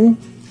one,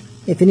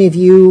 if any of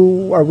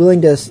you are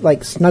willing to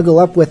snuggle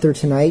up with her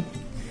tonight,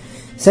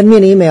 send me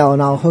an email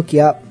and I'll hook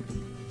you up.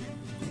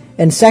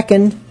 And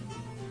second,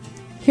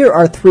 here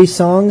are 3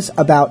 songs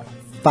about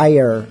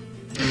fire.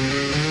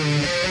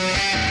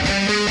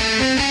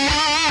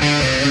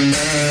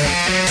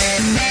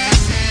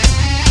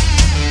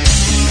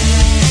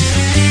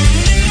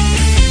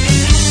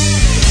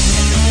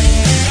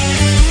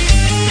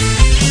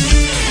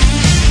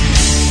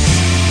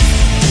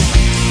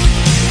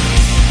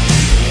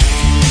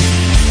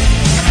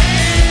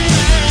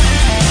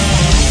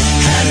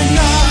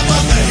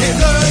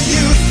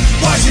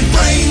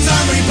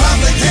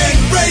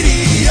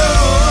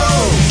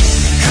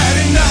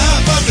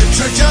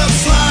 Church of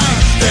Fly.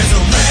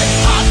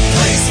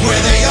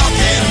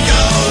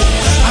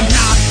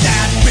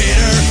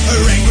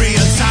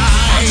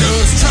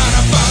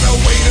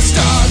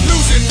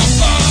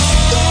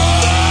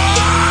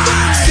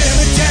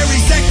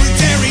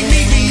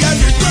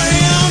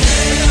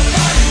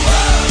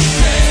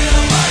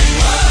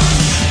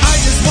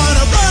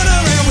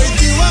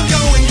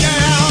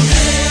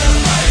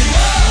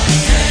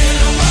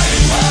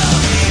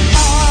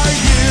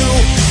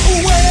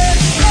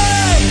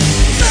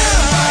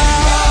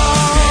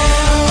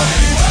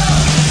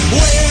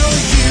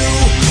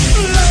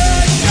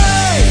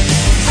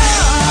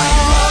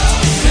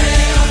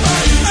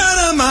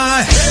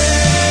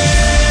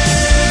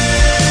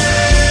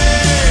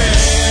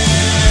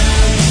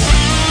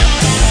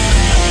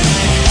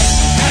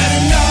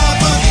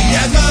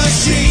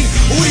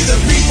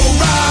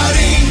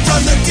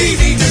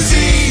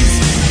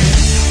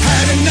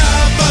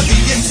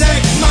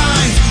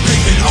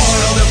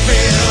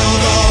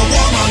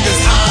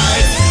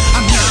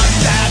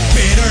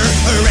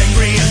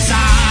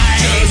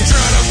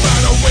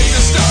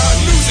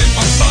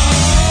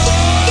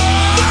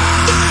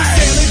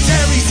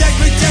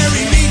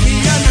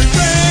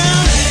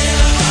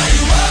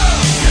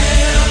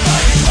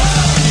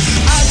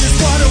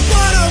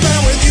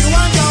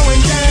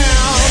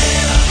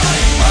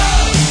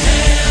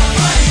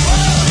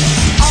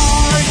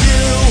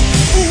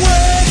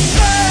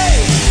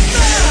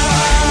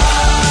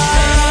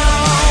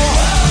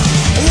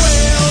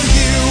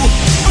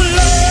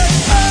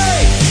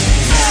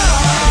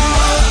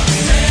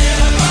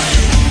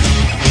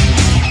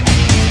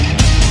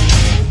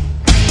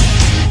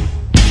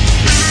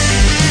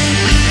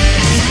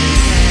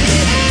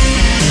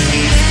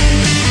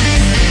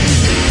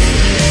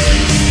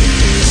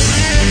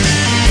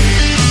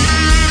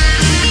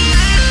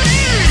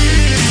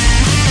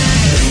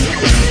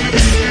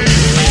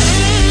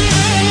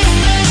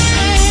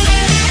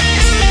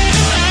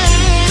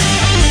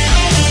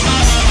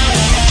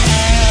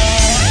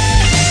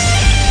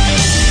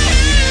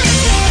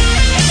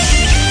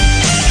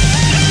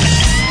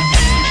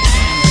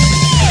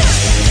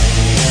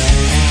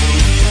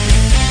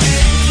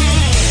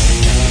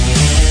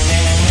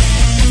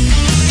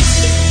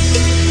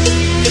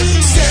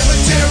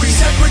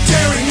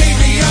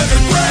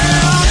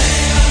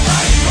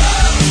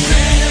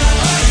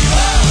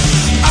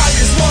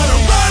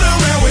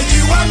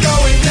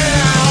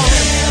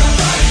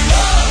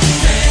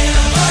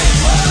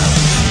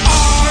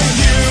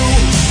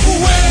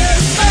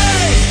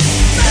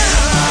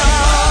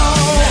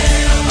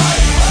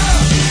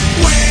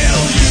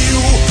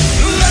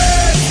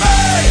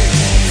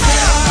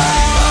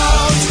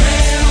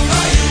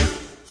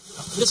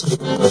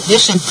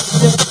 Edition.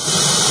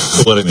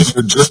 What an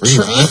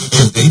introduction.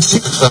 And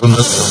 867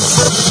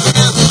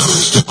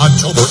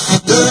 October.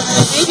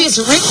 Maybe it's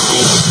Rick.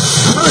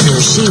 Here,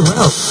 see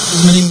well.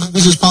 As many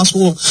movies as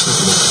possible.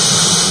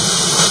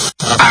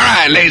 All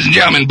right, ladies and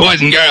gentlemen, boys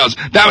and girls,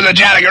 that was a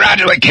Jolly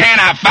Garage with Can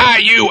I Fire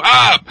You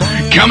Up?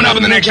 Coming up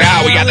in the next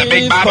hour, we got the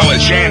Big Bopper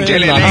with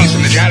Chantilly and Ace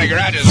and the Jolly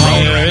Garage is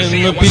rolling around to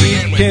see it once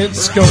again.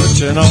 Kids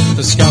scorching off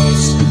the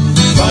scouts.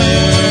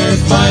 Fire,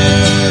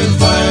 fire,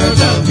 fire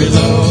down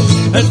below.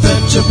 And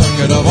fetch a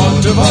bucket of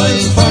water,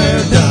 boys.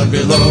 Fire down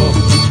below.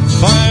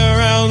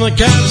 Fire on the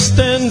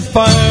capstan,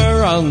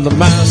 fire on the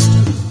mast.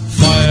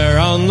 Fire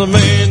on the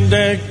main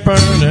deck,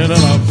 burning it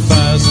up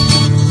fast.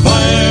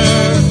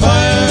 Fire,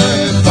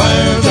 fire,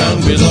 fire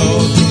down below.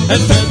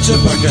 And fetch a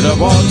bucket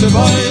of water,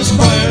 boys.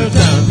 Fire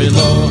down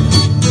below.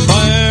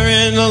 Fire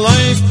in the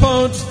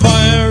lifeboat,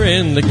 fire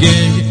in the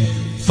gig.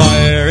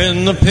 Fire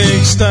in the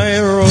pigsty,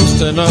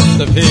 roasting up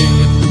the pig.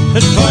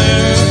 And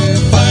fire,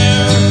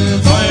 fire,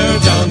 fire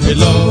down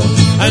below.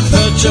 And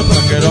fetch a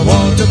bucket of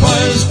water,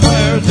 boys.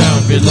 Fire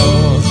down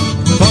below.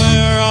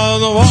 Fire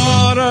on the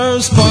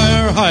waters,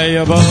 fire high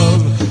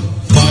above.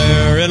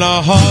 Fire in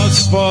our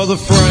hearts for the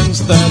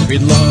friends that we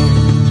love.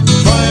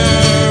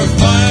 Fire,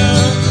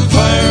 fire,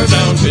 fire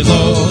down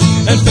below.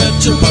 And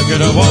fetch a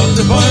bucket of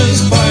water,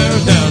 boys. Fire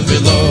down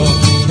below.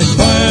 And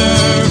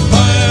fire,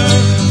 fire,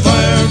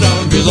 fire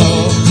down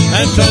below.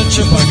 And fetch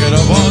a bucket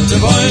of water,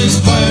 boys.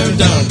 Fire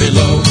down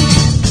below.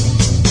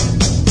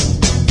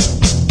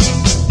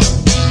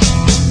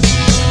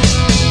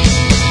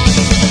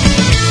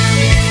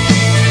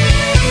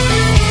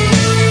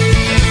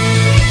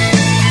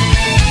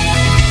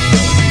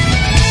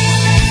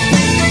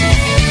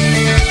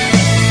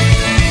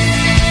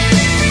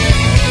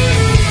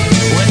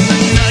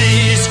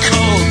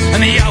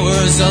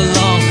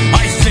 Along,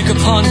 I think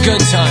upon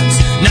good times,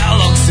 now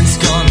long since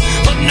gone,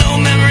 but no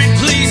memory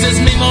pleases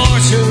me more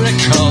to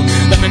recall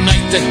than the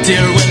night that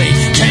dear Willie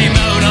came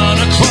out on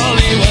a crawl.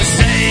 He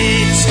was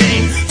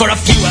 18 for a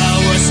few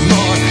hours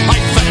more. I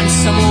fed him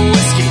some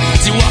whiskey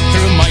as he walked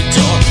through my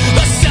door.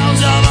 The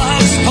sounds of a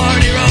house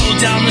party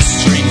rolled down the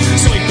street,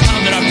 so we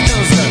pounded our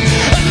pilsner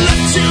and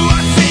leapt to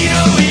our feet.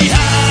 Oh, we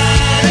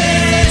had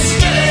his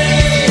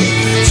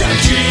fate,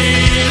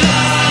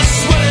 tequila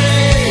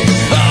sway.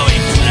 Oh, we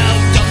put out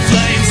the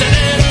flames and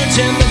it earned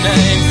him the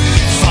name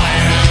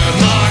Fire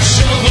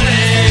Marshal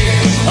Willie.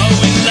 Oh,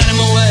 we led him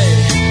away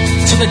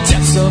to the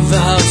depths of the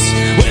house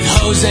with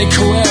Jose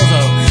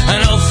Cuervo and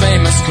old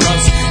famous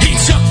Grubbs. He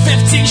took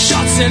 15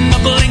 shots in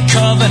the blink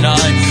of an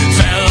eye,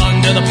 fell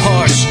under the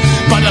porch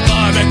by the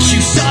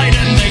barbecue side,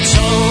 and they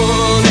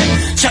told him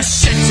to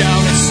sit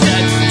down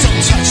instead.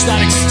 Don't touch that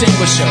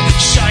extinguisher,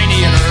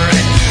 shiny and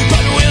red.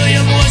 But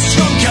William was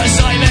drunk as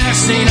I've ever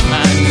seen a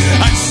man,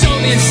 and so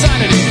the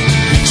insanity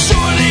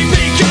surely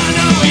began.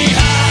 Oh, we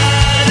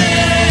had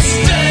his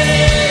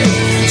day,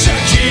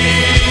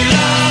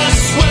 tequila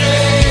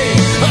sway.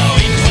 Oh,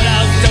 he put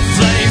out the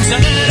flames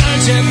and it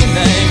earned him the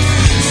name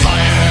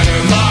Fire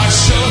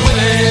Marshal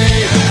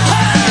Willie.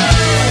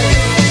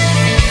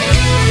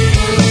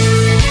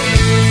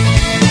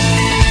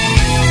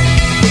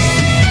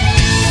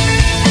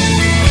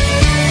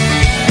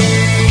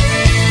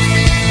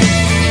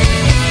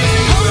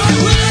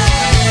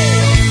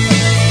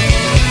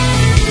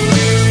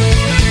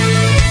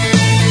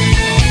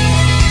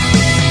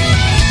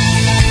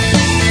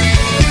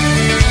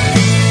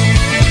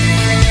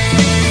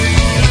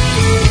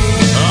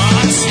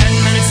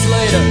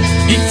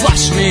 He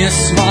flashed me a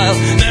smile,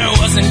 there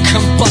wasn't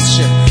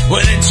combustion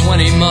within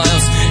 20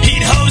 miles.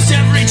 He'd hosed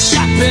every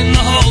chap in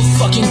the whole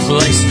fucking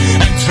place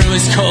and threw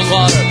his cold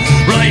water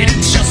right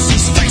in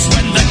Chelsea's face.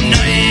 When the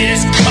night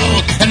is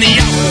cold and the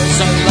hours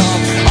are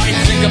long, I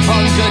think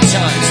upon good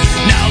times,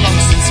 now long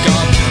since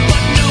gone,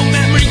 but no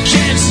memory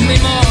gives me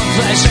more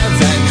pleasure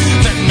than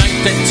the night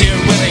that dear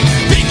Willie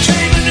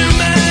became a new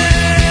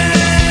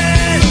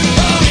man.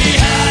 Oh, he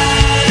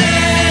had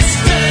his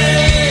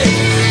fate,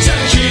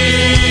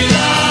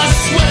 tequila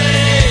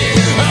sway.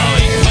 Oh,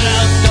 he put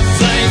out the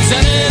flames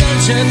and it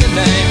earned him the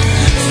name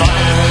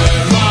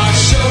Fire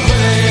Marshal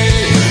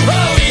Willie.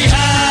 Oh, he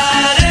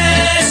had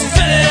his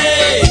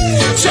fate,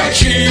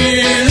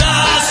 tequila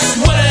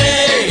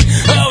sway.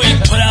 Oh, he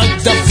put out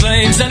the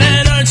flames and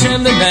it earned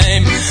him the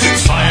name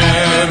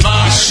Fire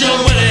Marshal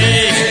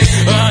Willie.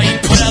 Oh, he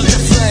put out the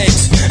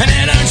flames and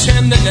it earned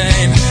him the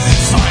name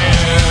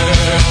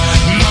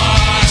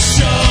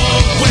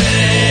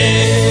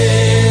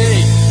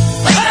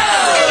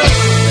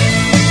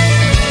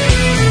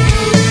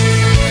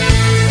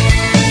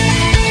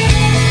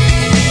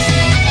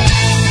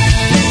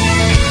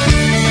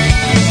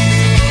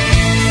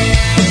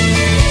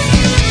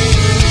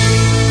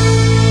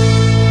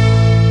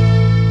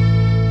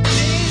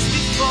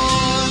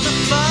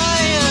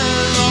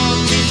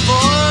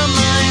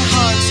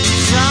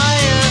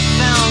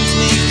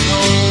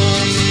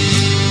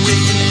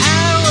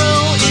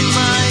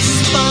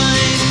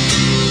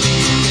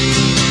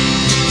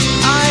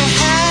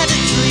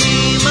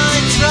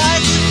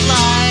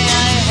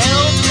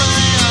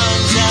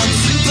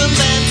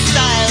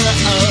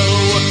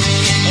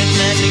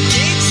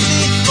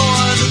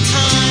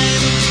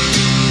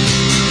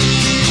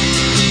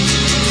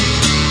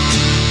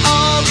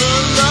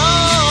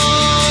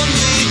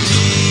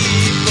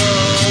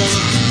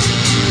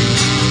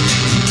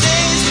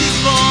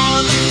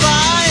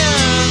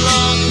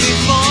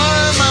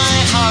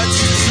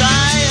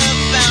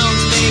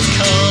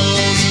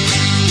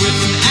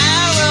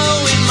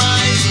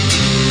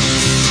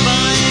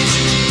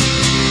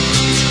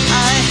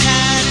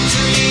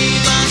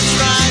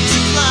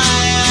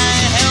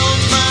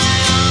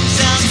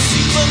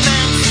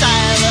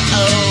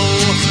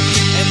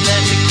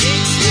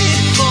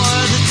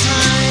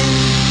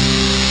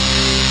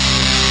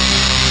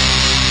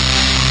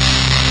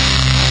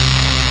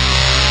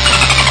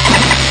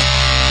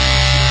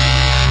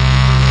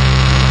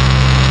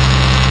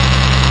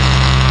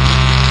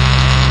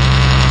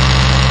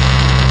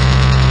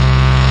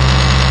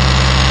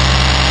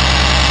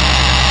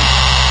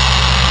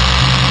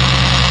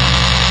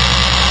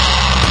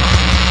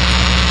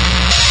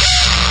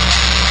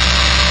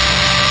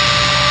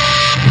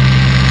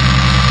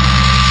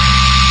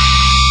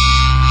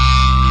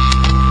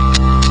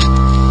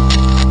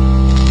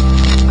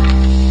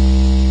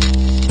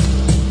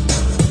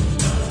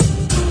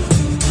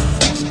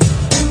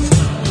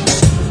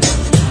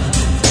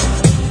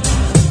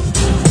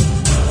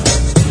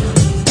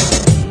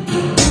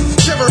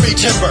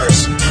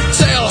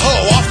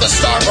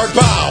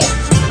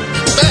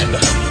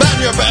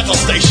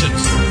battle station.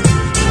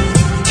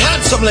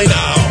 Handsomely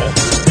now.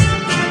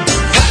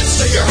 Hands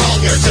to your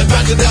halyards and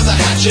batten down the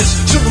hatches.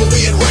 Soon we'll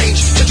be in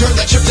range to turn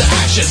that ship to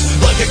ashes.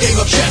 Like a game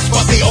of chess,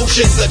 but the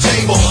ocean's the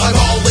table. I'm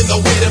all in the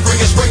wind and bring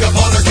a spring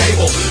upon our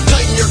cable.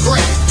 Tighten your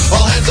grip,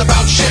 all hands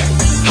about ship.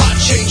 Hot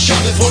chain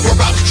shot is what we're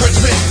about to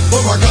transmit.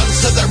 From our guns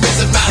set their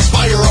missing mass,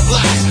 fire a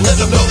blast. Let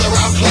them know they're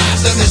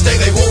outclassed, and this day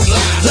they won't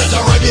last. Let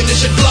our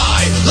ammunition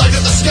fly, light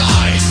up the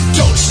sky.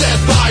 Don't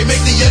stand by,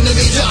 make the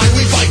enemy die.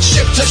 We fight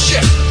ship to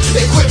ship,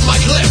 equip my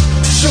clip.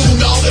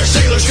 Soon all their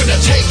sailors gonna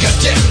take a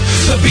dip.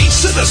 The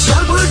beats to the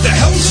starboard, the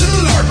helm's to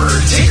the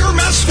larboard. Take her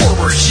mass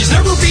forward, she's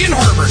never being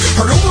harbored.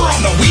 Hard over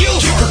on the wheel,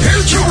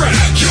 prepare to rap.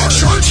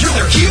 Charge for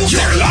their keels,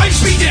 their lives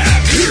be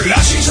damned.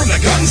 Lashings from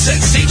the guns, set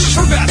stages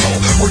for battle.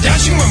 We're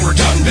dashing when we're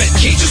done, bent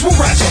cages will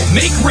rattle.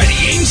 Make ready,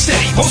 aim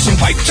steady, post some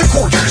pipe to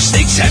quarters.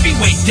 Stakes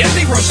heavyweight,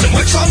 deadly roasting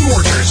wicks on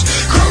mortars.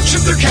 Crouch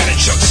if their cannon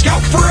shook,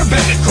 scout for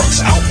abandoned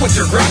crooks. Out with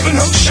your grappling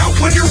hook, shout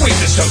when your weight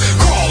is took.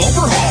 Crawl,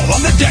 overhaul,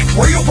 on the deck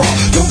where you'll brawl.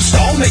 Don't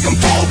stall, make them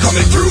fall,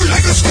 coming through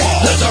like a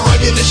squall. Let our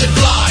ammunition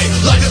fly,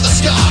 light up the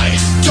sky.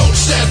 Don't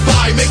stand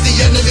by, make the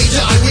enemy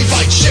die. We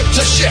fight ship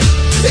to ship,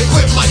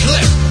 equip my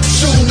clip.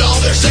 Soon all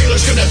their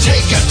sailors gonna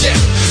take a dip.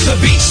 The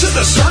beats to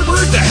the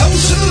starboard, the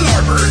helm's to the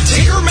larboard.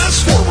 Take her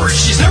mass forward,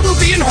 she's never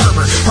being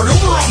harbored. Hard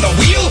over on the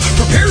wheel,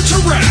 prepare to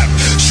rap.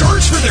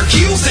 Charge for their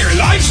keels, their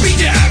lives be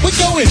damned. We're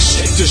going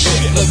ship to ship,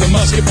 let the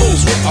musket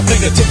balls whip. Our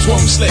fingertips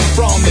won't slip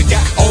from the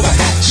gap or the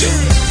hatchet.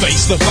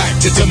 Face the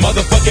fact, it's a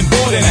motherfucking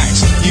boarding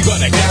axe. You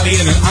got a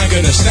galleon and I'm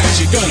gonna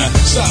snatch. You're gonna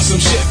start some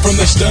shit from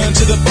the stern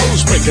to the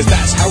bowsprit, cause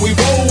that's how we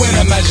roll in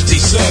a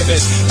Majesty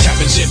service.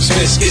 Championship's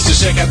biscuits to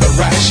shake out the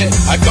rat shit.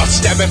 I got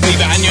stabbing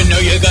fever and you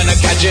know you're gonna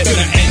catch it.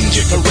 Gonna end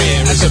your career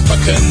as a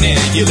buccaneer.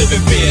 You live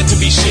in fear to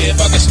be sheared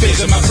by the spears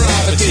of my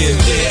privateers.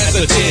 Clear as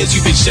the tears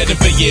you've been shedding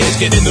for years.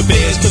 Get in the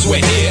beers cause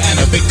we're here and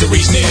a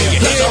victory's near.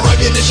 Let our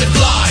ammunition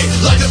fly,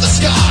 light up the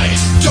sky.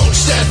 Don't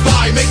stand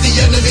by, make the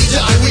enemy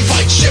die. We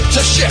fight ship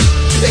to ship,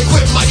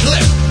 equip my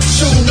clip.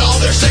 Soon all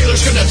their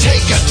sailors gonna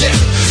take a dip.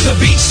 The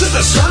beats to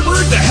the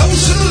starboard, the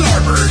helm's to the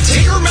larboard.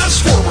 Take her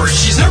mass forward,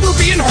 she's never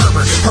being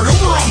harbored. Hard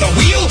over on the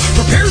wheel,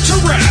 prepare to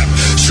rap.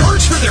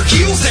 Charge for their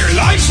keels, their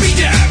lives be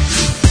damned.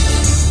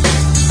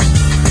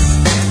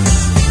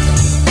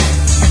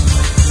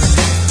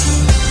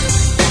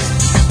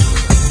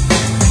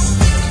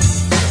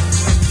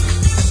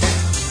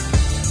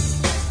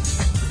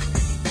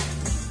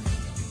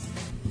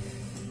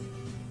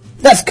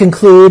 That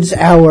concludes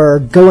our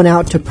Going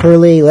Out to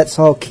Pearly, Let's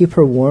All Keep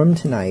Her Warm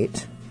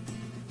Tonight.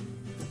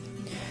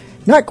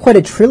 Not quite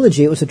a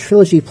trilogy, it was a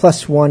trilogy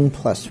plus one.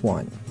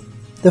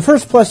 The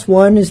first plus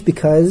one is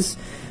because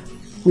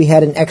we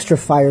had an extra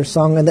fire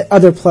song, and the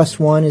other plus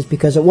one is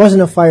because it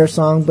wasn't a fire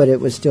song, but it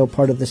was still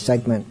part of the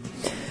segment.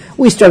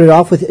 We started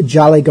off with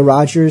Jolly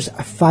Garagers'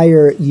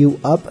 Fire You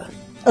Up,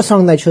 a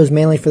song that I chose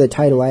mainly for the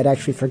title. I had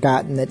actually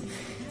forgotten that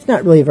it's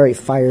not really a very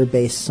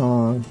fire-based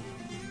song.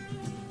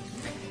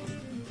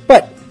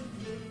 But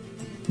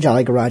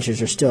Jolly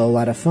Garagers are still a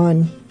lot of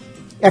fun.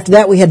 After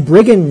that, we had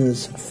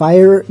Brigands'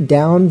 Fire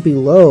Down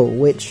Below,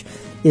 which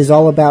is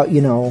all about,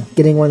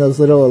 getting one of those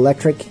little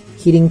electric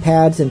heating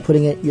pads and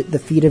putting it at the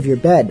feet of your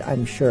bed,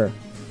 I'm sure.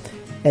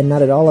 And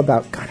not at all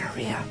about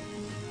gonorrhea.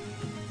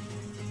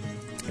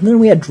 And then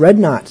we had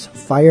Dreadnoughts'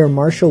 Fire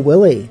Marshal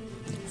Willie.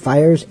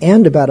 Fires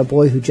and about a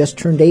boy who just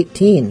turned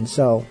 18,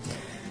 so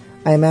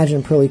I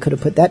imagine Pearly could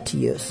have put that to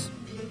use.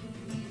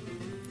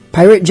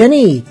 Pirate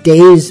Jenny,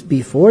 Days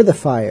Before the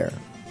Fire,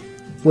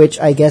 which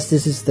I guess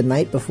this is the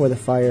night before the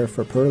fire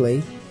for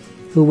Pearly,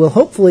 who will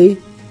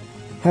hopefully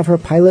have her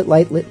pilot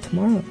light lit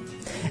tomorrow.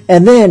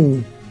 And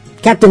then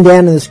Captain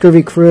Dan and the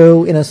Scurvy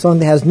Crew in a song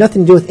that has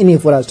nothing to do with any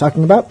of what I was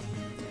talking about,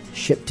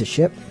 Ship to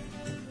Ship.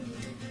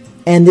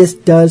 And this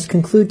does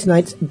conclude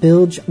tonight's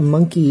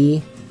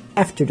Bilgemunky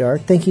After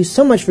Dark. Thank you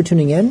so much for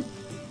tuning in.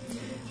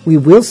 We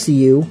will see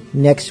you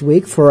next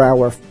week for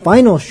our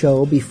final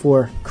show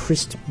before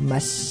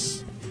Christmas.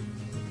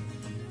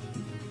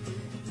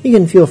 You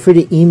can feel free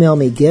to email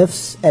me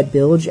gifts at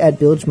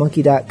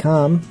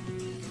bilgemunky.com.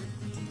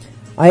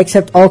 I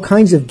accept all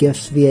kinds of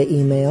gifts via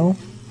email.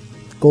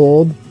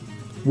 Gold,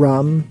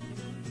 rum,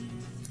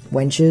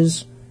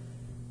 wenches,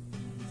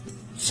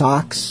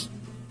 socks,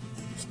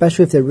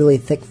 especially if they're really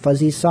thick,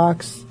 fuzzy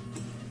socks.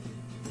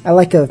 I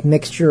like a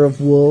mixture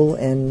of wool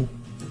and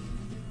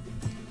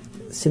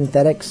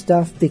synthetic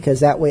stuff because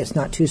that way it's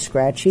not too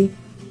scratchy.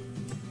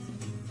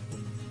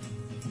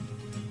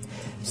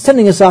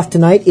 Sending us off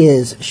tonight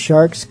is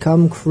Sharks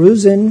Come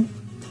Cruisin'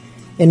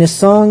 in a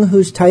song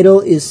whose title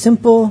is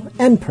simple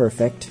and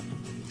perfect.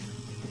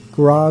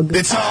 Grog.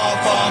 It's all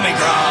for me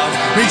grog,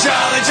 me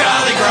jolly,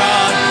 jolly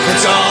grog.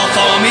 It's all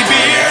for me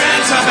beer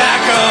and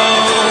tobacco.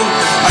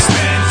 I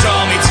spent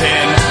all me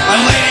tin on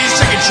ladies'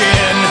 chicken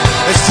chin.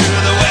 It's to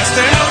the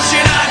western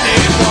ocean I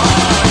did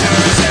wander.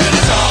 Said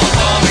it's all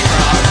for me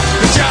grog,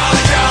 me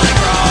jolly, jolly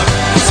grog.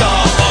 It's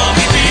all for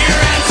me beer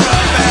and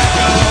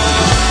tobacco.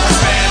 I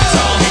spent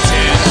all me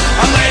tin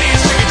on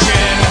ladies' chicken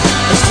chin.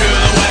 It's to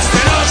the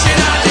western ocean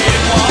I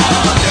did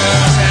wander.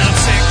 And I'm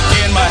sick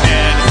in my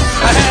head,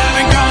 I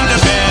haven't gone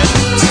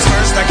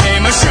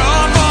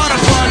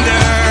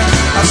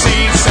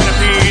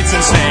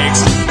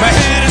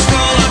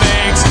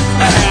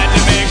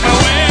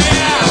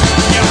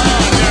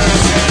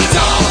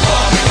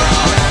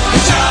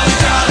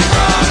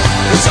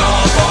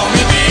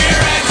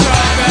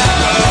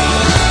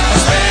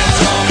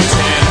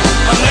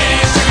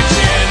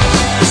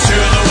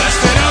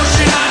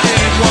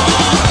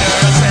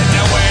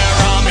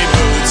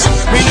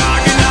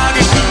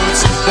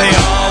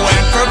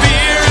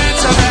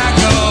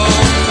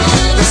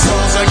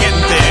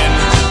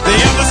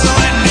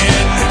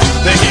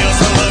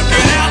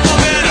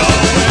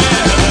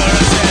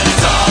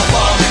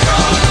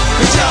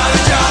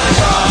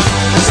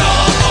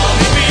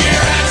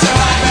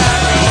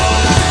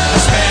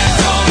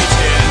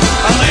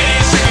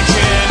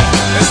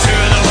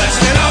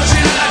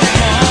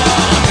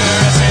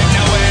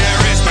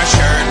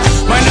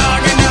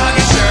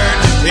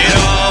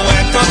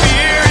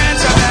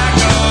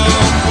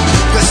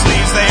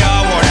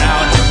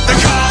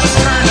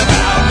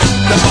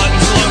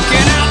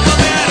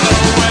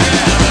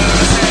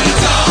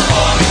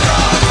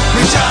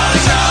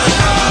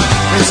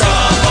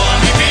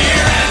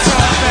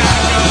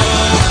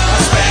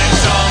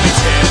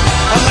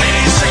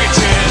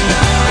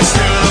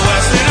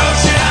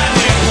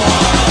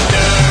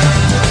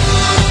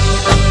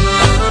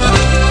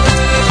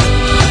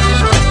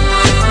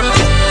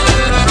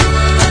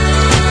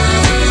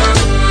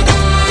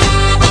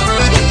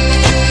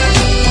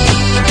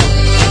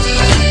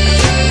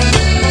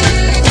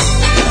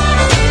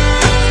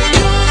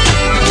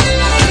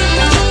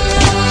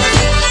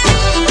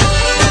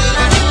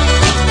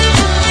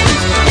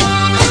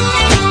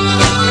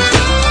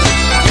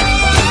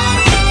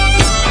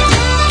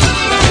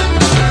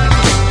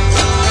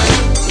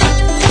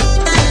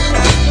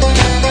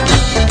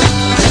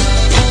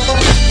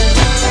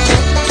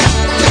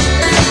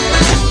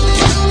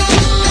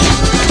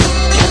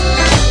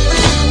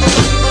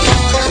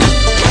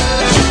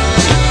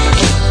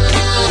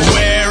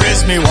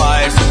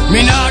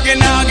me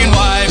noggin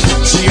wife.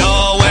 She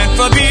all went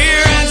for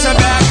beer and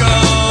tobacco.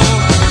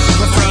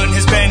 Her front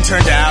has been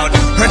turned out,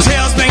 her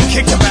tail's been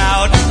kicked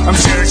about. I'm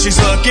sure she's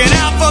looking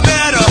out